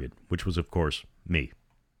target, which was, of course, me.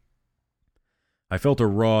 I felt a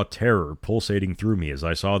raw terror pulsating through me as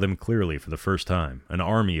I saw them clearly for the first time, an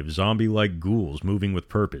army of zombie-like ghouls moving with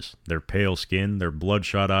purpose, their pale skin, their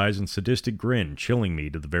bloodshot eyes, and sadistic grin chilling me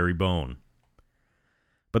to the very bone.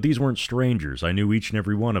 But these weren't strangers. I knew each and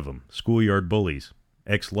every one of them, schoolyard bullies,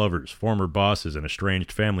 ex-lovers, former bosses, and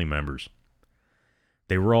estranged family members.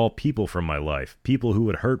 They were all people from my life, people who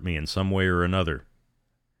had hurt me in some way or another.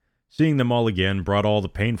 Seeing them all again brought all the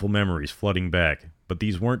painful memories flooding back, but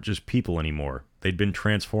these weren't just people anymore. They'd been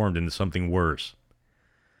transformed into something worse.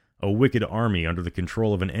 A wicked army under the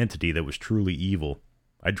control of an entity that was truly evil.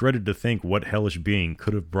 I dreaded to think what hellish being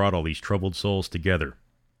could have brought all these troubled souls together.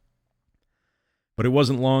 But it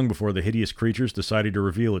wasn't long before the hideous creatures decided to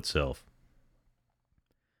reveal itself.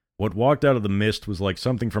 What walked out of the mist was like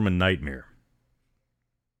something from a nightmare.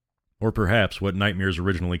 Or perhaps what nightmares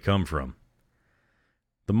originally come from.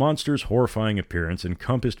 The monster's horrifying appearance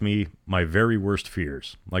encompassed me, my very worst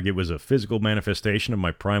fears, like it was a physical manifestation of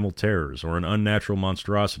my primal terrors or an unnatural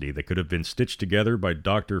monstrosity that could have been stitched together by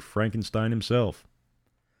Dr. Frankenstein himself.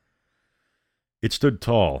 It stood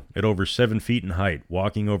tall, at over 7 feet in height,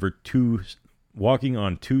 walking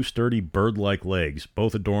on two sturdy bird-like legs,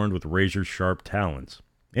 both adorned with razor-sharp talons.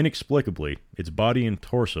 Inexplicably, its body and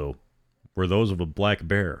torso were those of a black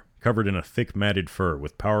bear, covered in a thick matted fur,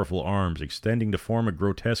 with powerful arms extending to form a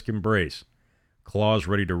grotesque embrace, claws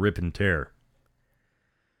ready to rip and tear.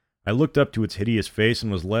 I looked up to its hideous face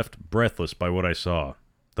and was left breathless by what I saw.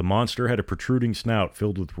 The monster had a protruding snout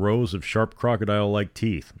filled with rows of sharp crocodile-like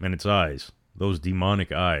teeth, and its eyes, those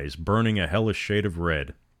demonic eyes, burning a hellish shade of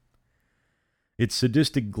red. Its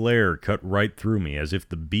sadistic glare cut right through me, as if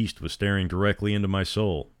the beast was staring directly into my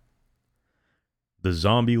soul. The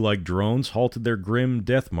zombie-like drones halted their grim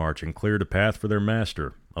death march and cleared a path for their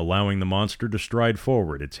master, allowing the monster to stride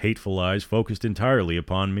forward, its hateful eyes focused entirely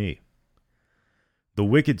upon me. The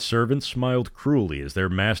wicked servants smiled cruelly as their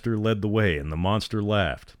master led the way, and the monster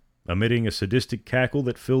laughed. emitting a sadistic cackle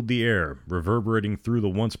that filled the air, reverberating through the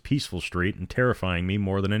once peaceful street and terrifying me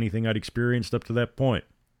more than anything I'd experienced up to that point.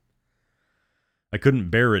 I couldn't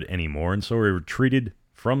bear it anymore, and so I retreated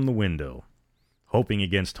from the window, hoping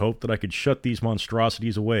against hope that I could shut these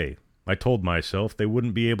monstrosities away. I told myself they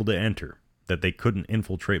wouldn't be able to enter, that they couldn't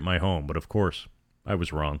infiltrate my home, but of course, I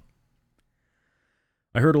was wrong.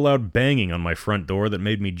 I heard a loud banging on my front door that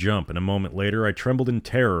made me jump, and a moment later I trembled in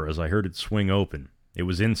terror as I heard it swing open. It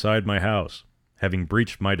was inside my house, having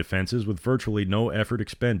breached my defenses with virtually no effort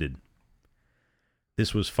expended.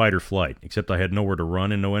 This was fight or flight, except I had nowhere to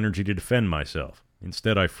run and no energy to defend myself.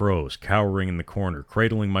 Instead, I froze, cowering in the corner,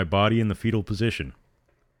 cradling my body in the fetal position.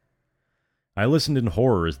 I listened in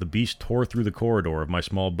horror as the beast tore through the corridor of my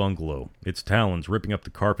small bungalow, its talons ripping up the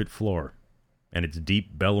carpet floor, and its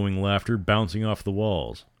deep, bellowing laughter bouncing off the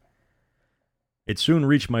walls. It soon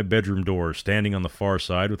reached my bedroom door, standing on the far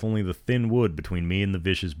side with only the thin wood between me and the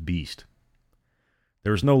vicious beast.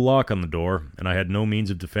 There was no lock on the door, and I had no means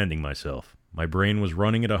of defending myself. My brain was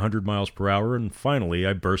running at 100 miles per hour, and finally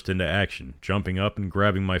I burst into action, jumping up and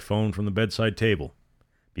grabbing my phone from the bedside table,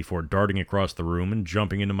 before darting across the room and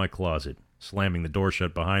jumping into my closet, slamming the door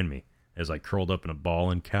shut behind me as I curled up in a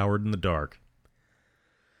ball and cowered in the dark.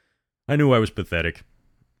 I knew I was pathetic.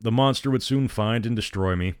 The monster would soon find and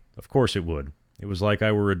destroy me. Of course it would. It was like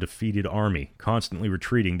I were a defeated army, constantly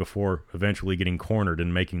retreating before eventually getting cornered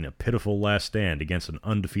and making a pitiful last stand against an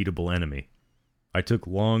undefeatable enemy. I took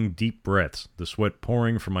long, deep breaths, the sweat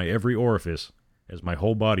pouring from my every orifice as my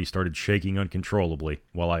whole body started shaking uncontrollably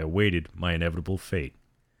while I awaited my inevitable fate.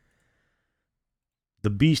 The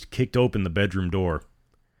beast kicked open the bedroom door,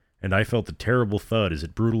 and I felt the terrible thud as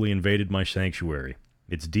it brutally invaded my sanctuary.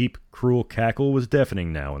 Its deep, cruel cackle was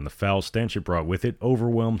deafening now, and the foul stench it brought with it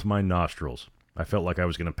overwhelmed my nostrils. I felt like I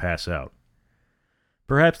was going to pass out.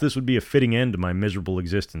 Perhaps this would be a fitting end to my miserable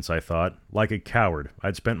existence, I thought. Like a coward,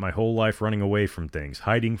 I'd spent my whole life running away from things,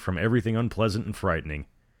 hiding from everything unpleasant and frightening.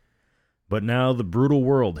 But now the brutal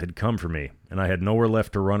world had come for me, and I had nowhere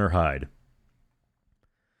left to run or hide.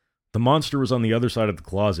 The monster was on the other side of the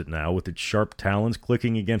closet now, with its sharp talons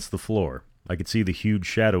clicking against the floor. I could see the huge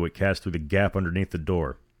shadow it cast through the gap underneath the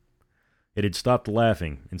door. It had stopped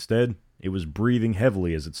laughing. Instead, it was breathing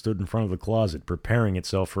heavily as it stood in front of the closet, preparing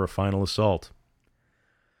itself for a final assault.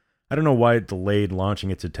 I don't know why it delayed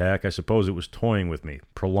launching its attack. I suppose it was toying with me,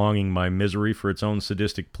 prolonging my misery for its own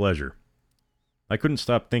sadistic pleasure. I couldn't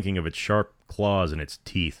stop thinking of its sharp claws and its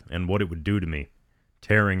teeth, and what it would do to me,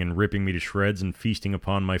 tearing and ripping me to shreds and feasting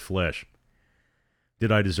upon my flesh.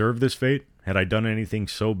 Did I deserve this fate? Had I done anything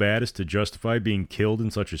so bad as to justify being killed in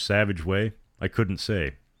such a savage way? I couldn't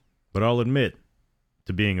say. But I'll admit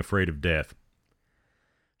to being afraid of death.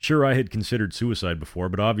 Sure, I had considered suicide before,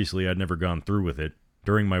 but obviously I'd never gone through with it.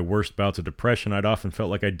 During my worst bouts of depression, I'd often felt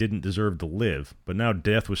like I didn't deserve to live, but now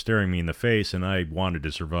death was staring me in the face, and I wanted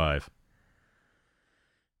to survive.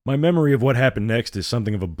 My memory of what happened next is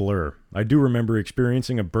something of a blur. I do remember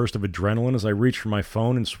experiencing a burst of adrenaline as I reached for my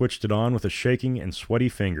phone and switched it on with a shaking and sweaty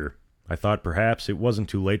finger. I thought perhaps it wasn't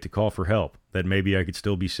too late to call for help, that maybe I could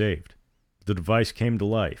still be saved. The device came to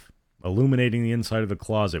life, illuminating the inside of the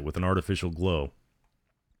closet with an artificial glow.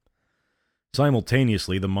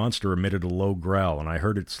 Simultaneously, the monster emitted a low growl, and I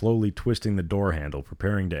heard it slowly twisting the door handle,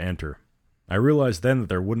 preparing to enter. I realized then that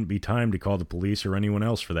there wouldn't be time to call the police or anyone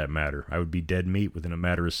else for that matter. I would be dead meat within a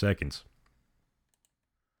matter of seconds.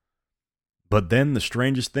 But then the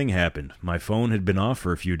strangest thing happened. My phone had been off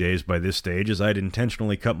for a few days by this stage, as I had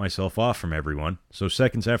intentionally cut myself off from everyone, so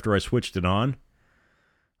seconds after I switched it on,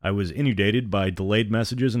 I was inundated by delayed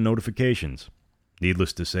messages and notifications.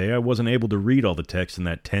 Needless to say, I wasn't able to read all the text in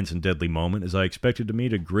that tense and deadly moment, as I expected to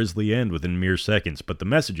meet a grisly end within mere seconds, but the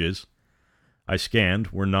messages I scanned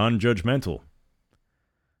were non-judgmental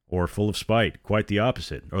or full of spite, quite the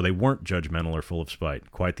opposite. Or they weren't judgmental or full of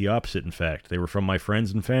spite, quite the opposite, in fact. They were from my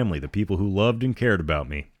friends and family, the people who loved and cared about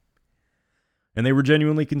me. And they were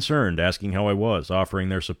genuinely concerned, asking how I was, offering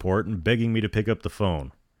their support, and begging me to pick up the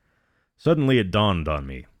phone. Suddenly it dawned on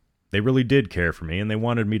me. They really did care for me, and they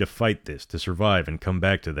wanted me to fight this, to survive and come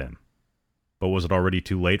back to them. But was it already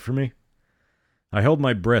too late for me? I held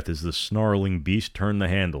my breath as the snarling beast turned the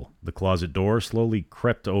handle. The closet door slowly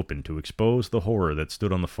crept open to expose the horror that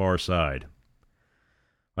stood on the far side.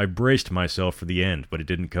 I braced myself for the end, but it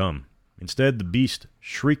didn't come. Instead, the beast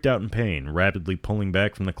shrieked out in pain, rapidly pulling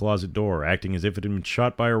back from the closet door, acting as if it had been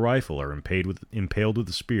shot by a rifle or impaled with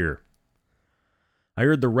a spear. I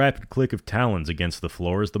heard the rapid click of talons against the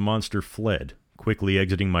floor as the monster fled, quickly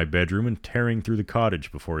exiting my bedroom and tearing through the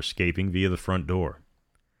cottage before escaping via the front door.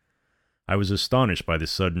 I was astonished by this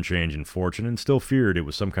sudden change in fortune and still feared it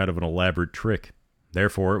was some kind of an elaborate trick.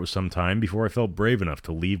 Therefore, it was some time before I felt brave enough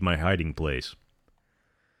to leave my hiding place.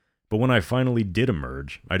 But when I finally did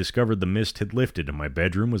emerge, I discovered the mist had lifted and my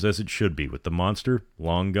bedroom was as it should be, with the monster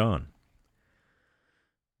long gone.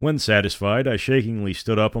 When satisfied, I shakingly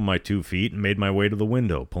stood up on my 2 feet and made my way to the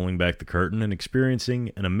window, pulling back the curtain and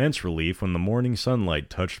experiencing an immense relief when the morning sunlight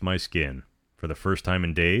touched my skin. For the first time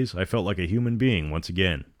in days, I felt like a human being once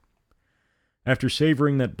again. After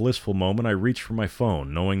savoring that blissful moment, I reached for my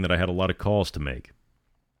phone, knowing that I had a lot of calls to make.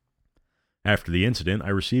 After the incident, I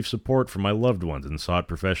received support from my loved ones and sought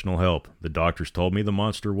professional help. The doctors told me the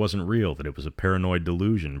monster wasn't real, that it was a paranoid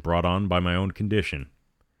delusion brought on by my own condition.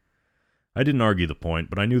 I didn't argue the point,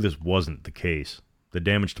 but I knew this wasn't the case. The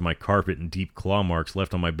damage to my carpet and deep claw marks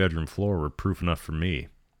left on my bedroom floor were proof enough for me.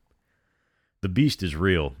 The beast is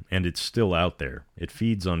real, and it's still out there. It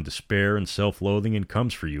feeds on despair and self-loathing and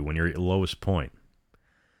comes for you when you're at your lowest point.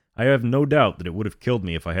 I have no doubt that it would have killed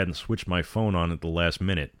me if I hadn't switched my phone on at the last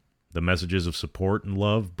minute. The messages of support and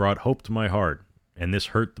love brought hope to my heart, and this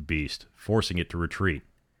hurt the beast, forcing it to retreat.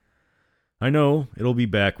 I know it'll be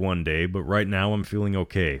back one day, but right now I'm feeling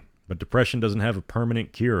okay. But depression doesn't have a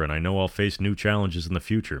permanent cure, and I know I'll face new challenges in the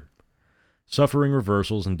future. Suffering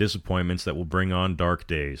reversals and disappointments that will bring on dark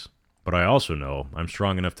days. But I also know I'm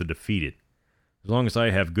strong enough to defeat it, as long as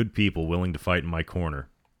I have good people willing to fight in my corner.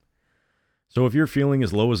 So if you're feeling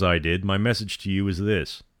as low as I did, my message to you is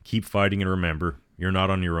this. Keep fighting and remember, you're not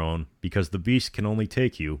on your own, because the beast can only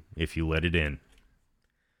take you if you let it in.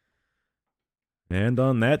 And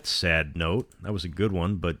on that sad note, that was a good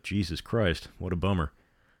one, but Jesus Christ, what a bummer.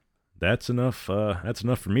 That's enough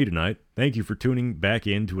for me tonight. Thank you for tuning back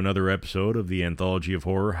in to another episode of the Anthology of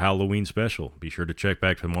Horror Halloween Special. Be sure to check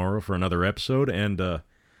back tomorrow for another episode, and if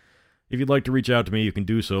you'd like to reach out to me, you can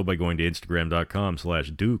do so by going to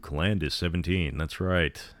Instagram.com/DukeLandis17. That's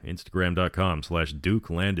right,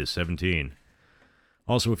 Instagram.com/DukeLandis17.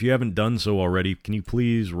 Also, if you haven't done so already, can you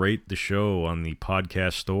please rate the show on the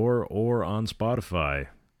podcast store or on Spotify?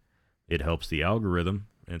 It helps the algorithm.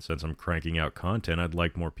 And since I'm cranking out content, I'd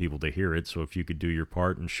like more people to hear it, so if you could do your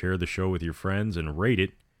part and share the show with your friends and rate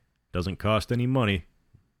it, doesn't cost any money,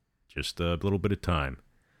 just a little bit of time.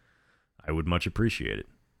 I would much appreciate it.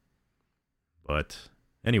 But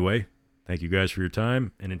anyway, thank you guys for your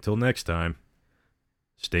time, and until next time,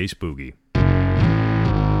 stay spooky.